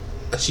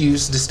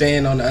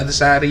on the other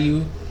side of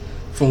you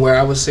from where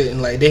I was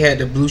sitting. Like, they had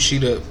the blue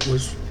sheet up,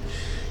 which,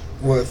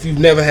 well, if you've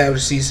never had a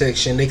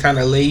C-section, they kind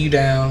of lay you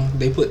down.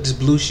 They put this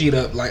blue sheet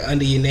up, like,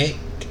 under your neck.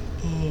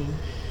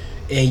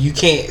 And you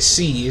can't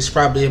see. It's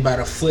probably about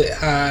 1 foot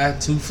high,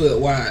 2 foot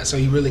wide, so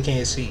you really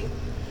can't see.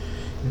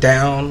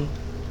 Down.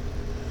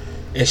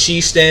 And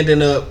she's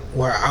standing up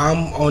where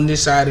I'm on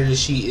this side of the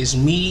sheet. It's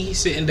me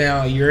sitting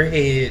down, your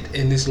head,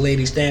 and this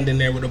lady standing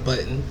there with a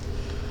button.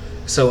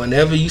 So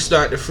whenever you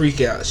start to freak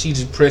out, she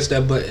just press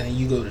that button and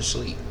you go to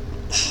sleep.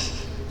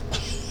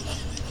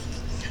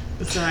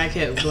 So I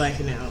kept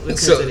blacking out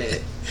because of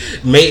that.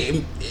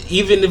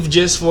 Even if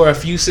just for a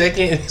few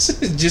seconds,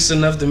 just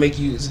enough to make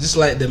you, just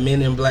like the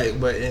Men in Black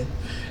button,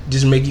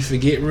 just make you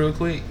forget real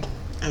quick.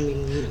 I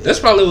mean, that's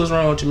probably what's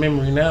wrong with your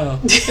memory now.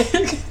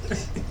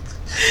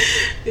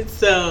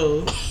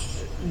 So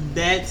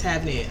that's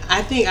happening.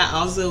 I think I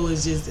also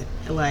was just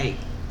like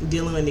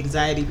dealing with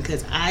anxiety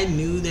because I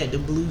knew that the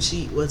blue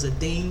sheet was a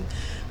thing,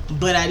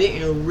 but I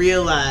didn't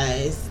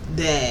realize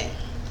that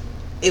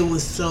it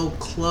was so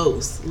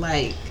close.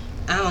 Like,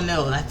 I don't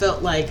know. I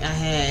felt like I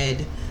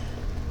had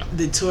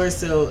the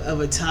torso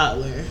of a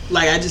toddler.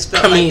 Like, I just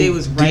felt like they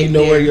was right there. Do you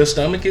know where your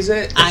stomach is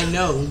at? I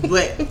know,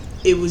 but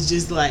it was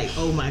just like,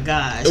 oh my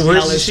gosh.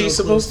 Where's she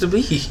supposed to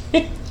be?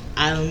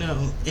 I don't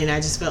know. And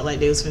I just felt like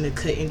they was finna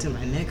cut into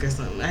my neck or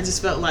something. I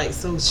just felt like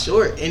so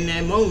short in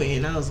that moment.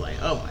 And I was like,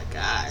 oh my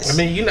gosh. I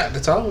mean, you're not the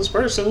tallest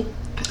person.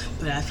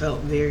 But I felt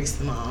very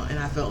small. And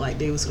I felt like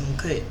they was gonna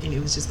cut and it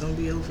was just gonna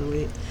be over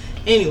with.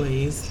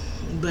 Anyways,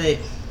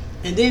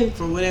 and then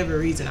for whatever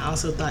reason, I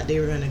also thought they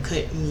were gonna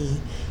cut me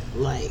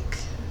like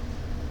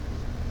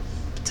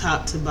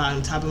top to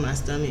bottom, top of my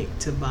stomach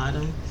to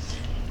bottom.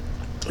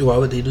 Why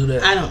would they do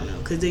that? I don't know,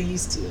 because they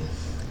used to.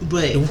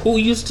 But who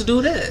used to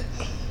do that?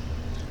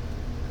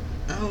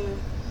 I don't know.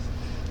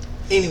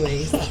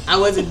 Anyways, I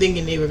wasn't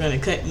thinking they were going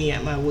to cut me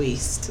at my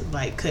waist,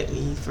 like cut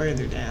me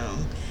further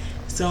down.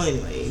 So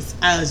anyways,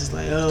 I was just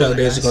like, oh thought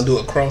they was going to do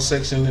a cross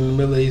section in the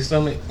middle of your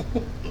stomach?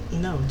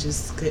 No,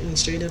 just cut me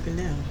straight up and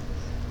down.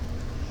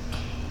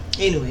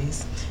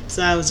 Anyways,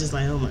 so I was just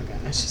like, oh my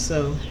gosh.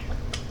 So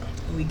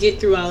we get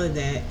through all of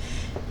that.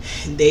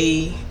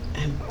 They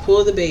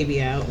pull the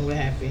baby out, and what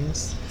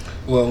happens?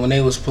 Well, when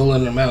they was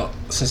pulling them out,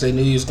 since they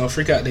knew he was gonna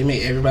freak out, they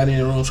made everybody in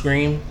the room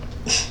scream.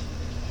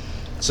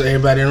 So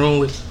everybody in the room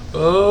was,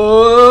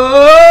 oh,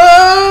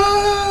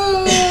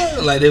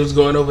 like they was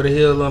going over the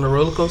hill on a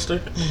roller coaster.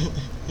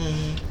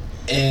 Mm-hmm.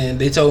 And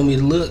they told me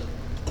to look,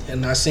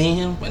 and I seen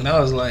him, and I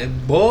was like,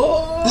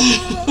 boy,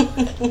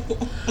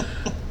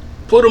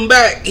 put him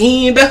back.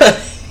 He ain't done.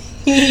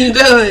 He ain't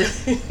done.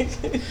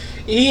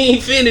 He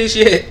ain't finished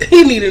yet.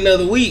 He need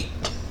another week.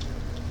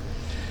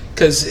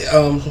 Because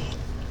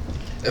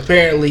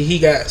apparently he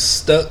got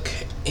stuck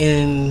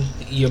in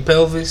your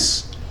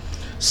pelvis.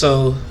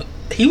 So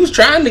he was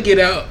trying to get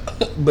out,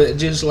 but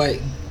just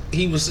like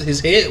his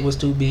head was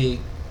too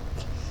big.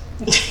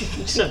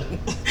 Shut up.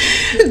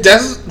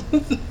 That's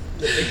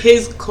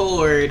his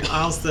cord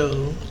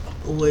also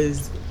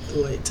was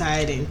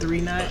tied in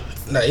 3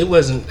 knots. No, it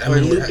wasn't. I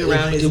mean, looped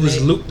around his it was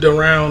neck. Looped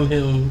around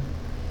him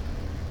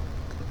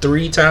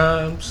 3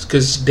 times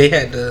because they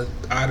had to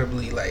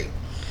audibly like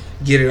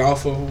get it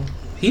off of him.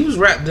 He was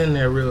wrapped in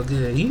there real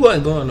good. He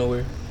wasn't going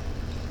nowhere.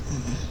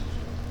 Mm-hmm.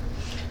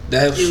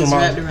 That It was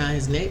wrapped around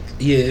his neck?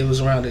 Yeah, it was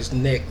around his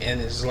neck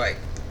and his like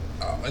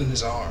in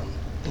his arm.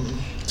 Mm-hmm.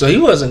 So he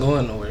wasn't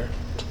going nowhere.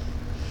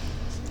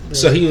 Yeah.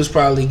 So he was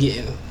probably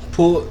getting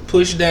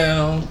pushed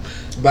down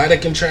by the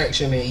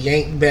contraction and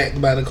yanked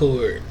back by the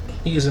cord.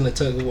 He was in a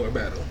tug of war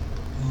battle.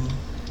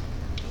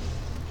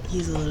 Mm-hmm.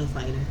 He's a little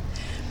fighter.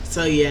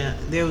 So yeah,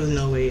 there was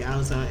no way I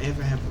was gonna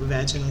ever have a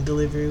vaginal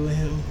delivery with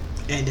him,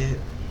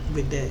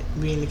 with that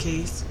being the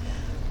case.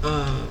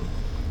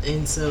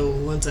 And so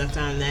once I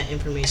found that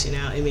information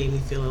out, it made me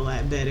feel a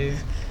lot better.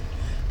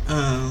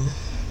 And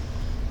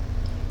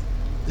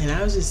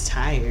I was just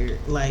tired.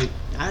 Like,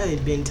 I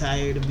had been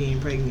tired of being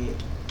pregnant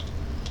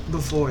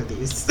before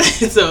this.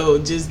 So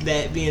just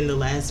that being the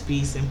last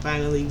piece and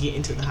finally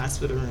getting to the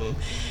hospital room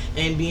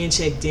and being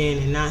checked in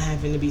and not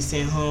having to be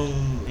sent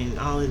home and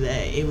all of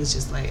that, it was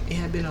just like, it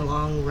had been a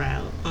long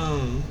route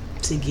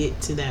to get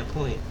to that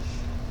point.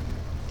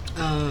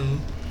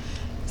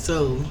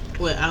 So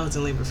I was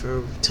in labor for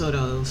a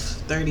total of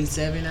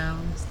 37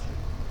 hours.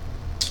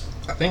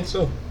 I think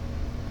so.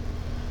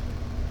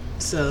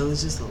 So it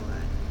was just a lot.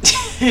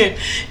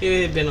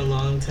 It had been a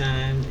long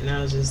time and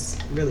I was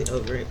just really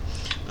over it.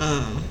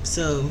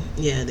 So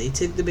yeah, they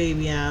took the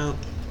baby out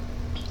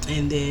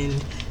and then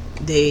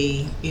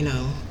they,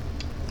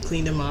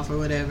 cleaned him off or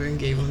whatever and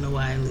gave him to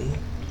Wiley.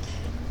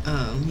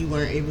 You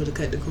weren't able to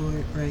cut the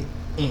cord, right?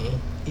 Mm-mm.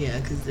 Yeah,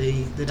 because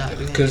the doctor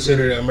had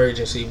considered an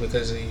emergency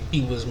because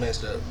he was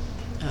messed up.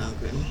 Oh,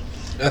 good.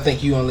 I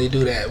think you only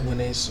do that when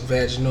it's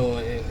vaginal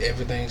and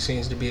everything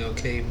seems to be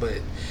okay,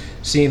 but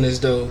seeing as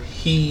though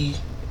his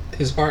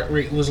heart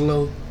rate was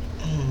low,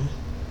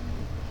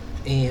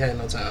 he ain't had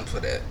no time for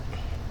that.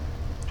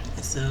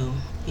 So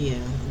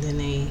yeah, then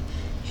they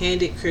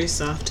handed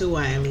Chris off to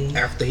Wiley.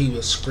 After he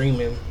was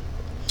screaming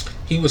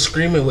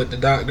with the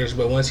doctors,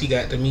 but once he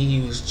got to me,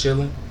 he was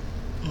chilling.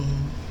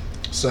 Mm-hmm.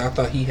 So I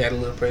thought he had a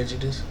little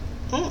prejudice.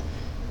 Mm.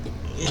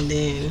 And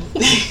then,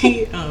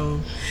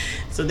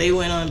 so they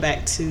went on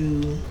back to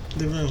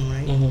the room,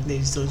 right? Mm-hmm. They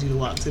just told you to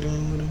walk to the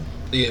room with them?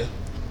 Yeah.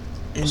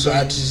 And so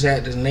I just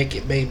had this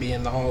naked baby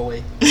in the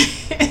hallway.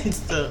 And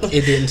so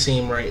it didn't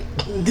seem right.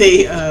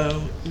 They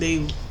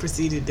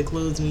proceeded to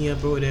close me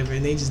up or whatever,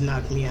 and they just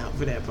knocked me out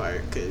for that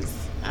part because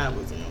I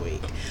wasn't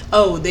awake.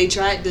 Oh, they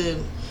tried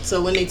to...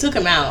 So when they took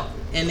him out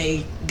and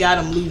they got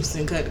him loose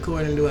and cut the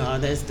cord and doing all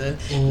that stuff,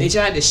 they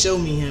tried to show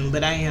me him,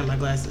 but I didn't have my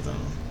glasses on.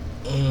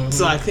 Mm-hmm.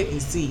 So I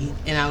couldn't see,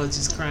 and I was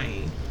just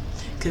crying.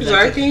 Cause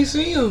I can't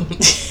see him.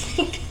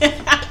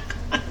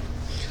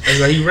 I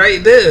was like, he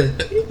right there.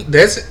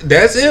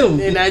 That's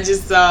him. And I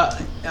just saw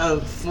a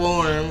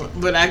form,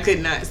 but I could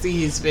not see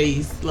his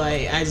face.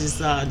 Like, I just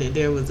saw that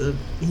there was a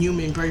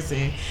human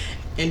person.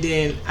 And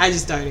then I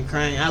just started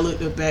crying. I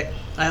looked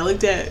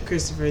at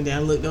Christopher, and then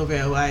I looked over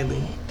at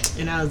Wiley.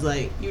 And I was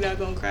like, you not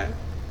gonna cry?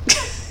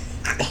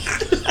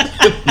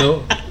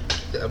 No.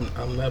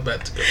 I'm not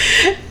about to go.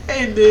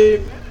 And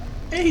then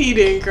he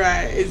didn't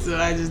cry. And so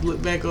I just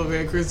looked back over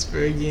at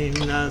Christopher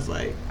again, and I was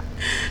like,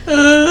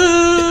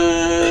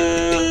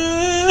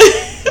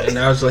 And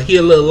I was like, he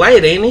a little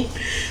light, ain't he?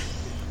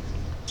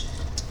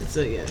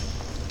 So yeah,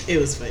 it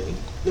was funny.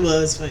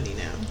 Well, it's funny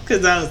now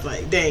because I was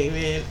like, dang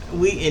man,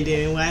 and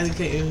then why he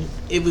couldn't?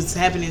 It was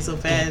happening so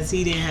fast.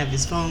 He didn't have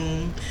his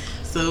phone,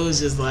 so it was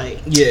just like,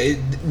 yeah.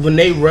 When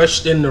they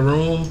rushed in the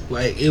room,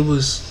 like it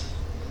was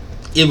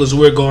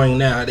we're going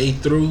now. They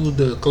threw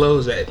the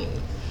clothes at me,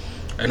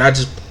 and I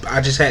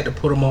just had to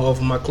put them all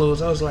over my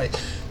clothes. I was like,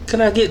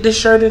 can I get this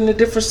shirt in a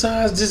different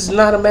size? This is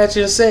not a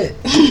matching set.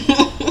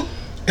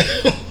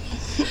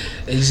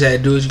 And you just had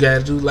to do what you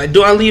gotta do. Like,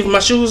 do I leave my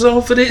shoes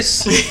on for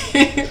this?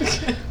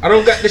 I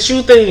don't got the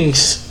shoe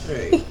things.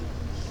 Right.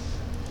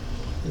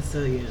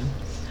 So yeah,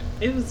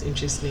 it was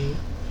interesting,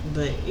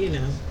 but you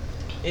know,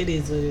 it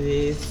is what it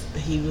is.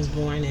 He was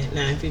born at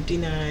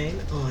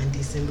 9:59 on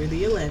December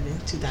the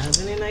 11th,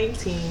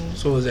 2019.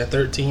 So was that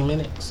 13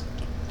 minutes?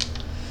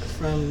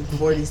 From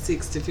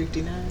 46 to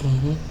 59.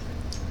 Mm-hmm.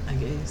 I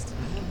guess.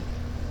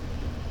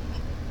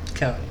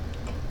 Count it.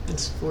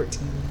 It's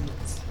 14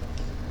 minutes.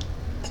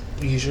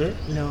 You sure?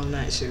 No, I'm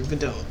not sure, but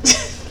don't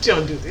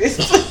don't do this.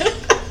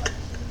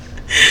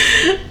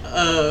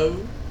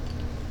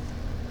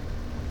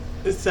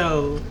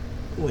 So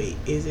wait,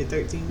 is it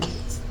 13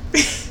 minutes?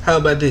 How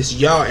about this?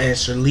 Y'all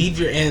answer. Leave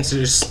your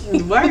answers.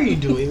 Why are you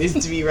doing this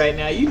to me right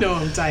now? You know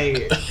I'm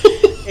tired.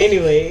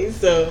 Anyway,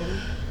 so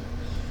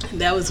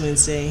that was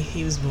Wednesday.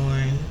 He was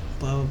born.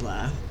 Blah blah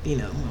blah. You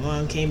know, my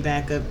mom came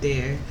back up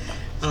there.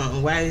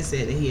 Wiley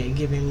said that he had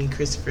given me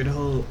Christopher to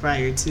hold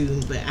prior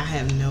to, but I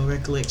have no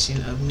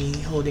recollection of me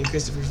holding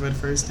Christopher for the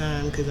first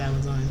time because I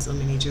was on so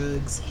many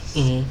drugs.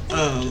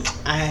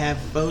 Mm-hmm. I have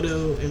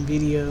photo and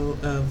video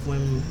of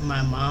when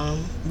my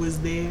mom was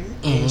there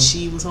and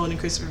she was holding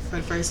Christopher for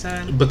the first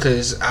time.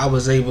 Because I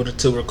was able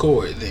to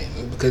record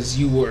then, because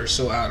you were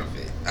so out of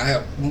it.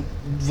 I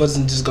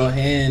wasn't just gonna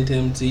hand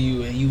him to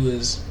you and you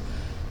was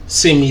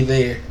see me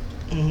there.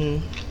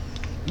 Mm-hmm.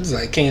 It's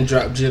like can't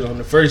drop jit on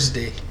the first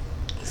day.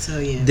 So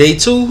yeah. Day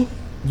 2,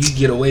 you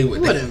get away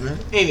with whatever.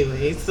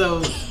 Anyway,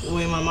 so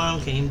when my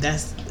mom came,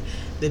 that's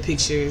the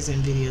pictures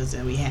and videos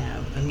that we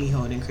have of me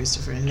holding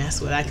Christopher, and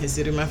that's what I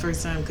consider my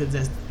first time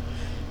because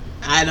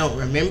I don't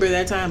remember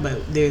that time,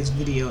 but there's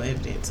video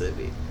evidence of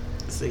it.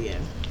 So yeah.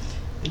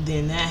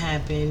 Then that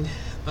happened.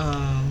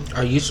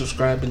 Are you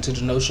subscribing to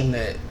the notion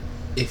that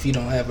if you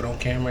don't have it on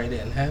camera, it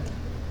didn't happen?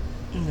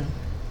 No.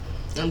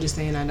 I'm just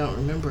saying I don't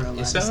remember a lot.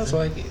 It sounds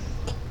like it.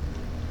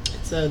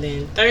 So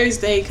then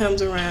Thursday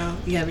comes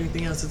around. You have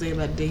anything else to say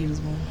about the day he was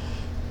born?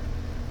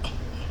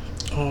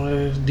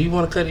 Do you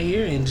want to cut it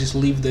here and just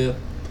leave the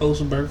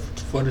post-birth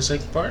for the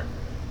second part?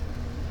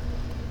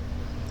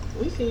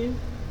 We can.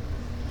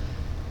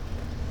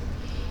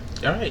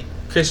 All right.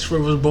 Christopher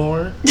was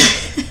born.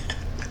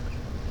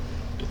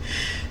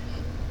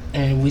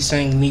 And we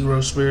sang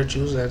Negro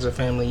Spirituals as a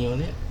family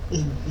unit.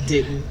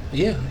 Didn't.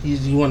 Yeah.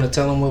 You want to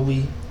tell them what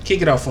we...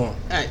 Kick it off for them.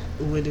 All right.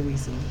 What did we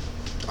sing?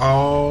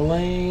 All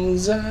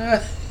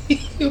anxiety.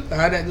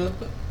 How'd that go?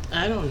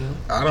 I don't know.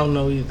 I don't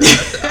know either.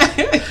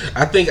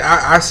 I think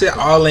I said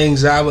all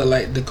anxiety with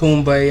like the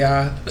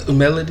Kumbaya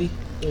melody.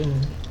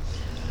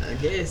 I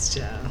guess,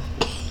 child.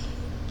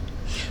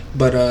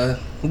 But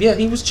yeah,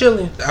 he was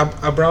chilling.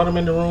 I brought him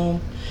in the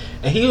room,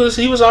 and he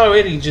was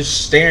already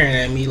just staring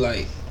at me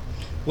like,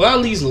 where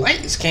all these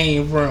lights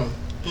came from.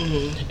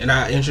 Mm-hmm. And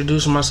I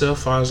introduced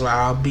myself. I was like,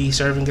 I'll be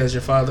serving as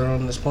your father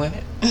on this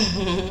planet.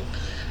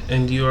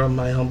 And you are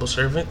my humble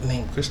servant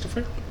named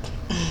Christopher.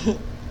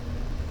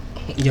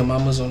 Your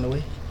mama's on the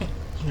way.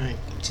 Right.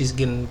 She's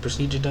getting the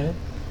procedure done.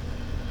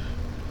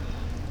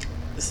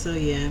 So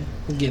yeah.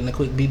 Getting a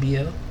quick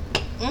BBL.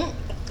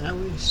 I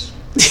wish.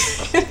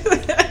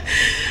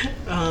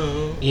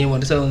 You didn't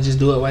want to tell him just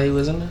do it while he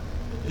was in there?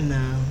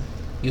 No.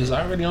 He was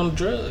already on the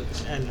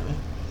drugs. I know.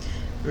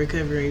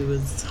 Recovery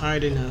was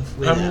hard enough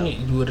without. I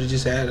mean, you would have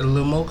just had a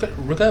little more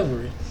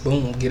recovery.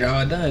 Boom, get it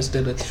all done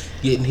instead of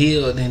getting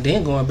healed and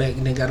then going back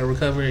and then got to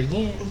recover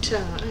again.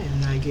 Child, I am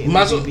not getting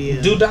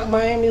BBL. Do Doc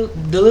Miami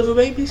deliver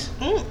babies?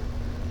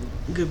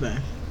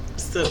 Goodbye.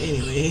 So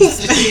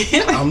anyways.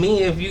 I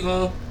mean, if you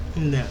gonna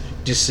no,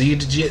 just see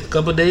the jet a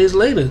couple days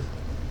later.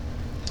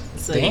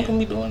 So they ain't gonna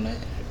be doing that.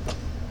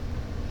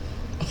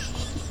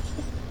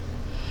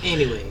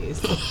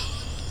 Anyways.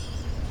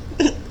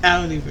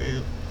 I don't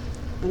even...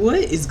 What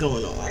is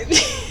going on?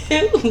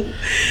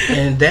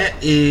 And that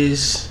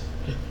is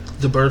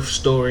the birth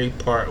story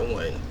part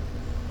 1.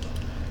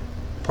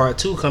 Part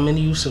 2 coming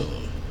to you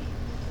soon.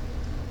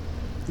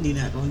 You're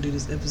not gonna do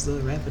this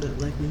episode, wrap it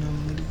up like we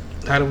normally do?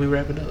 How do we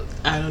wrap it up?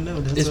 I don't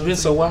know. It's been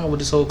so wild with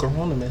this whole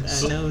corona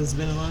mess. I know, it's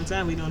been a long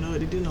time. We don't know what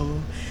to do no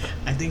more.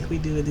 I think we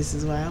do it. This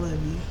is why I love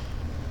you.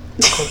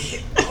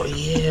 Oh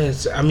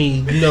yes. I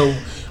mean, you know,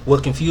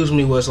 what confused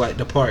me was like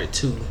the part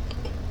 2.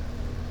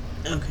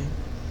 Okay.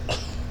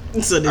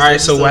 So all right.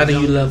 So why do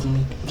you love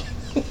me?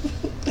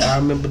 I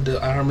remember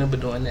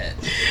doing that.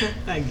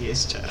 I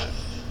guess, child.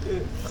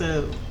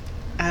 So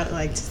I would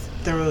like to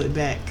throw it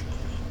back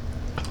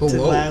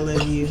to why I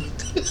love you.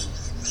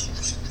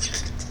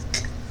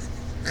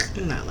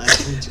 I'm not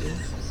laughing at you.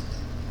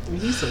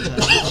 You so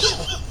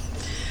childish.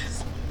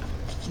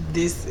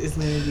 This is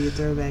going to be a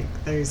throwback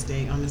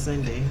Thursday on a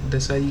Sunday.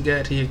 That's how you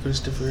got here,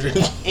 Christopher.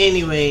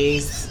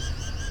 Anyways,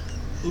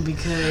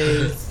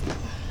 because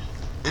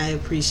I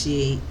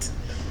appreciate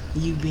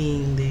you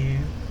being there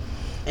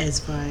as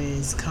far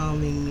as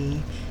calming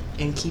me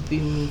and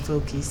keeping me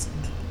focused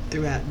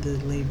throughout the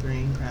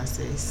laboring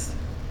process.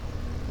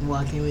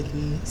 Walking with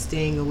me,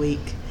 staying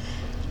awake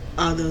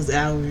all those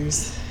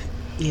hours.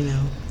 You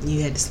know,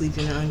 you had to sleep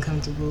in an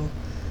uncomfortable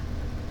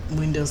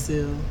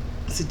windowsill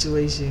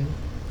situation.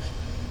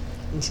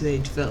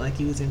 You felt like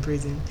you was in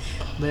prison,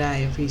 but I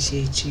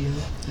appreciate you.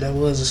 That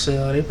was a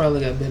cell. They probably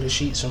got better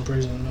sheets in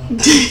prison though.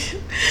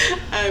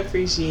 I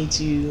appreciate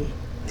you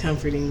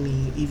comforting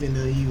me even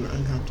though you were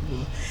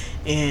uncomfortable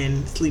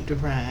and sleep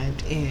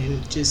deprived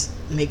and just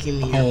making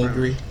me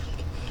hungry.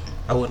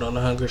 I went on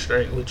a hunger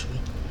strike with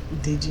you.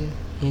 Did you?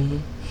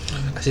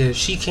 I said, if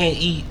she can't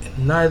eat,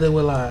 neither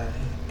will I.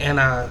 And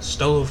I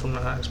stole from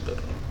the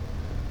hospital.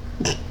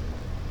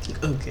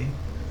 Okay.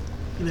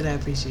 But I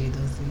appreciate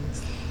those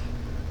things.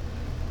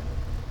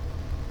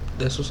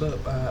 That's what's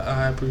up.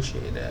 I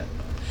appreciate that.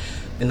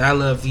 And I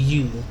love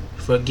you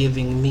for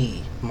giving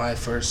me my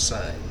first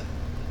son.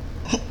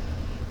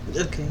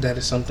 Okay. That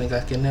is something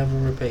I can never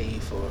repay you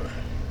for.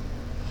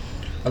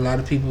 A lot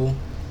of people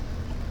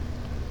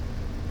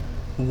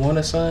want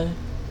a son.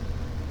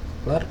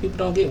 A lot of people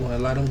don't get one. A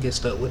lot of them get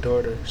stuck with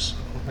daughters.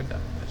 Oh my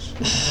gosh.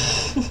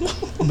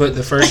 But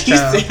the first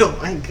child. You said, oh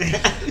my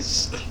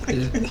gosh.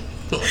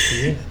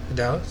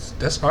 Yeah,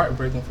 that's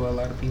heartbreaking for a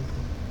lot of people.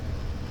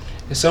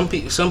 And some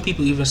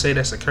people even say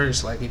that's a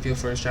curse. Like if your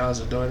first child is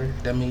a daughter,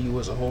 that means you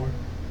was a whore.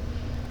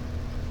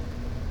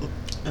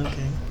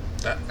 Okay.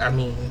 I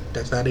mean,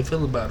 that's how they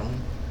feel about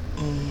them.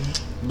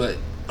 But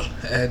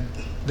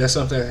that's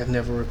something I can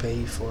never repay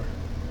you for.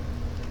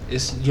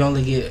 You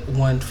only get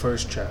one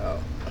first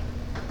child.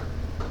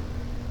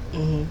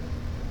 And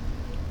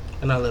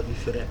I love you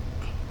for that.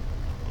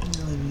 I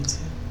love you too.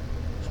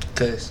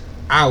 Cause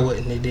I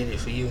wouldn't have did it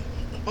for you.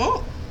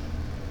 Oh,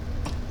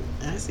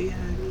 I see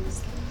how it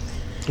is.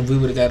 If we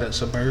would have got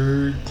us a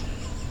bird,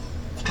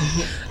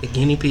 a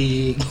guinea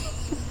pig,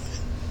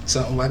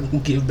 something I can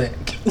give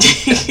back.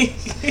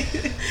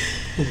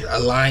 A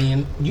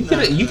lion. You could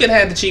have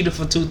had the cheetah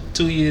for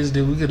two years.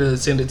 Then we could have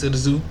sent it to the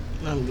zoo.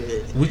 I'm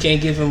good. We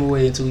can't give him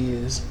away in 2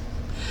 years.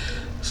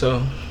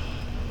 So,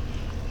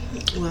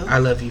 well, I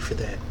love you for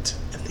that.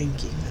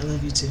 Thank you. I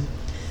love you too.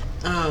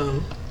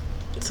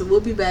 So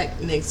we'll be back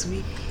next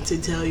week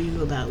to tell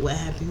you about what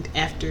happened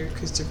after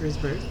Christopher's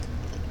birth,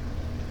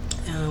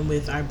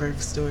 with our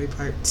birth story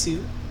part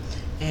 2,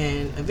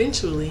 and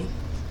eventually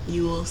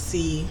you will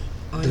see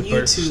on the YouTube.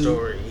 Birth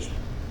story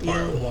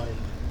part 1.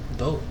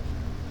 Dope.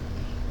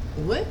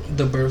 What?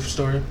 The birth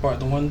story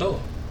part 1.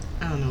 Dope.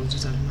 I don't know what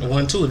you're talking about.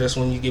 1, 2. That's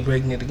when you get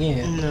pregnant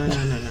again. No.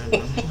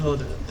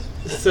 Hold up.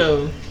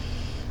 So,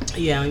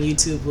 yeah, on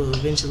YouTube we'll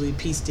eventually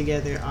piece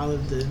together all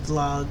of the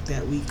vlog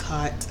that we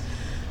caught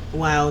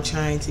while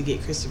trying to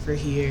get Christopher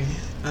here.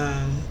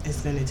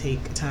 It's gonna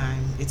take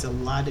time. It's a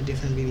lot of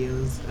different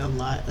videos, a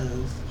lot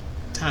of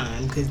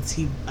time, because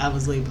I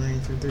was laboring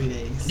for 3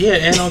 days. Yeah,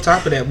 and on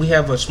top of that, we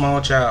have a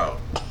small child.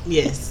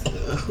 Yes,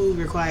 who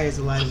requires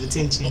a lot of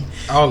attention.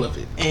 All of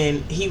it.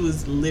 And he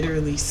was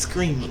literally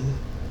screaming,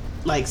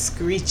 like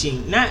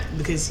screeching, not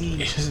because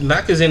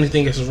not because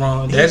anything is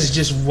wrong. That's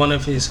just one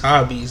of his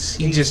hobbies.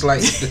 He just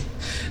likes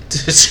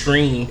to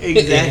scream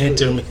in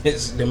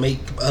intermits to make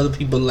other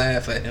people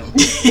laugh at him.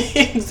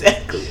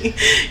 Exactly.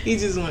 He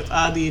just wants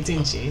all the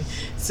attention.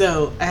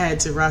 So I had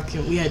to rock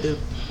him. We had to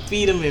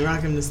feed him and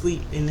rock him to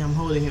sleep, and I'm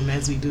holding him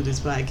as we do this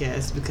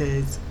podcast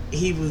because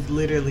he was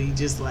literally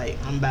just like,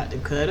 I'm about to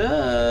cut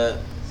up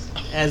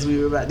as we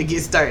were about to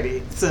get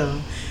started.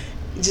 So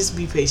just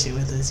be patient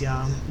with us,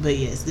 y'all. But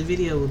yes, the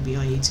video will be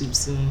on YouTube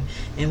soon,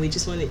 and we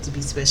just want it to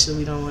be special.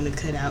 We don't want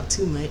to cut out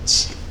too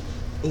much.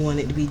 We want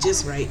it to be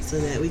just right so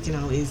that we can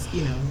always,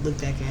 look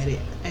back at it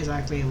as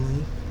our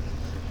family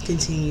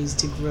continues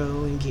to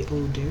grow and get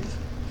older.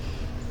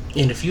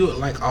 And if you would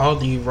like all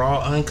the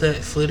raw, uncut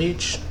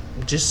footage,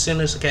 just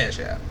send us a cash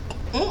app.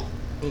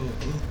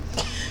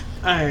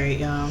 Alright,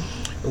 y'all.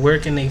 Where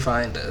can they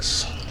find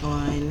us?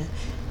 On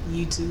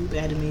YouTube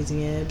at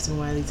Amazing Ebbs and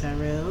Wiley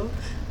Tyrell.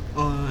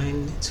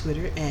 On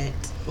Twitter at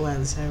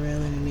Wiley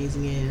Tyrell and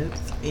Amazing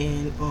Ebbs.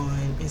 And on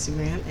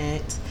Instagram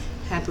at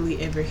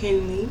Happily Ever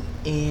Henley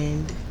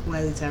and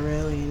Wiley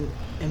Tyrell and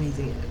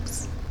Amazing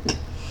Ebbs.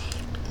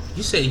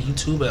 You say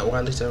YouTube at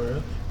Wiley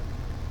Tyrell?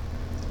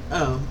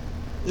 Oh,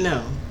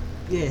 no.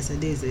 Yes, I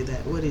did say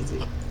that. What is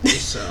it?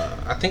 It's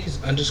I think it's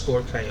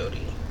 _Coyote.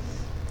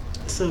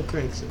 So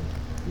correction.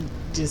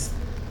 Just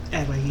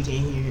act like you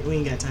didn't hear it. We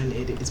ain't got time to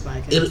edit this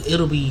podcast.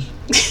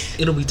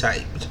 It'll be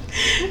typed.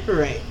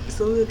 Right.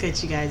 So we'll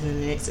catch you guys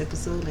in the next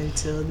episode.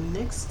 Until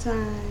next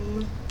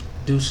time.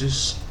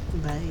 Deuces.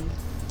 Bye.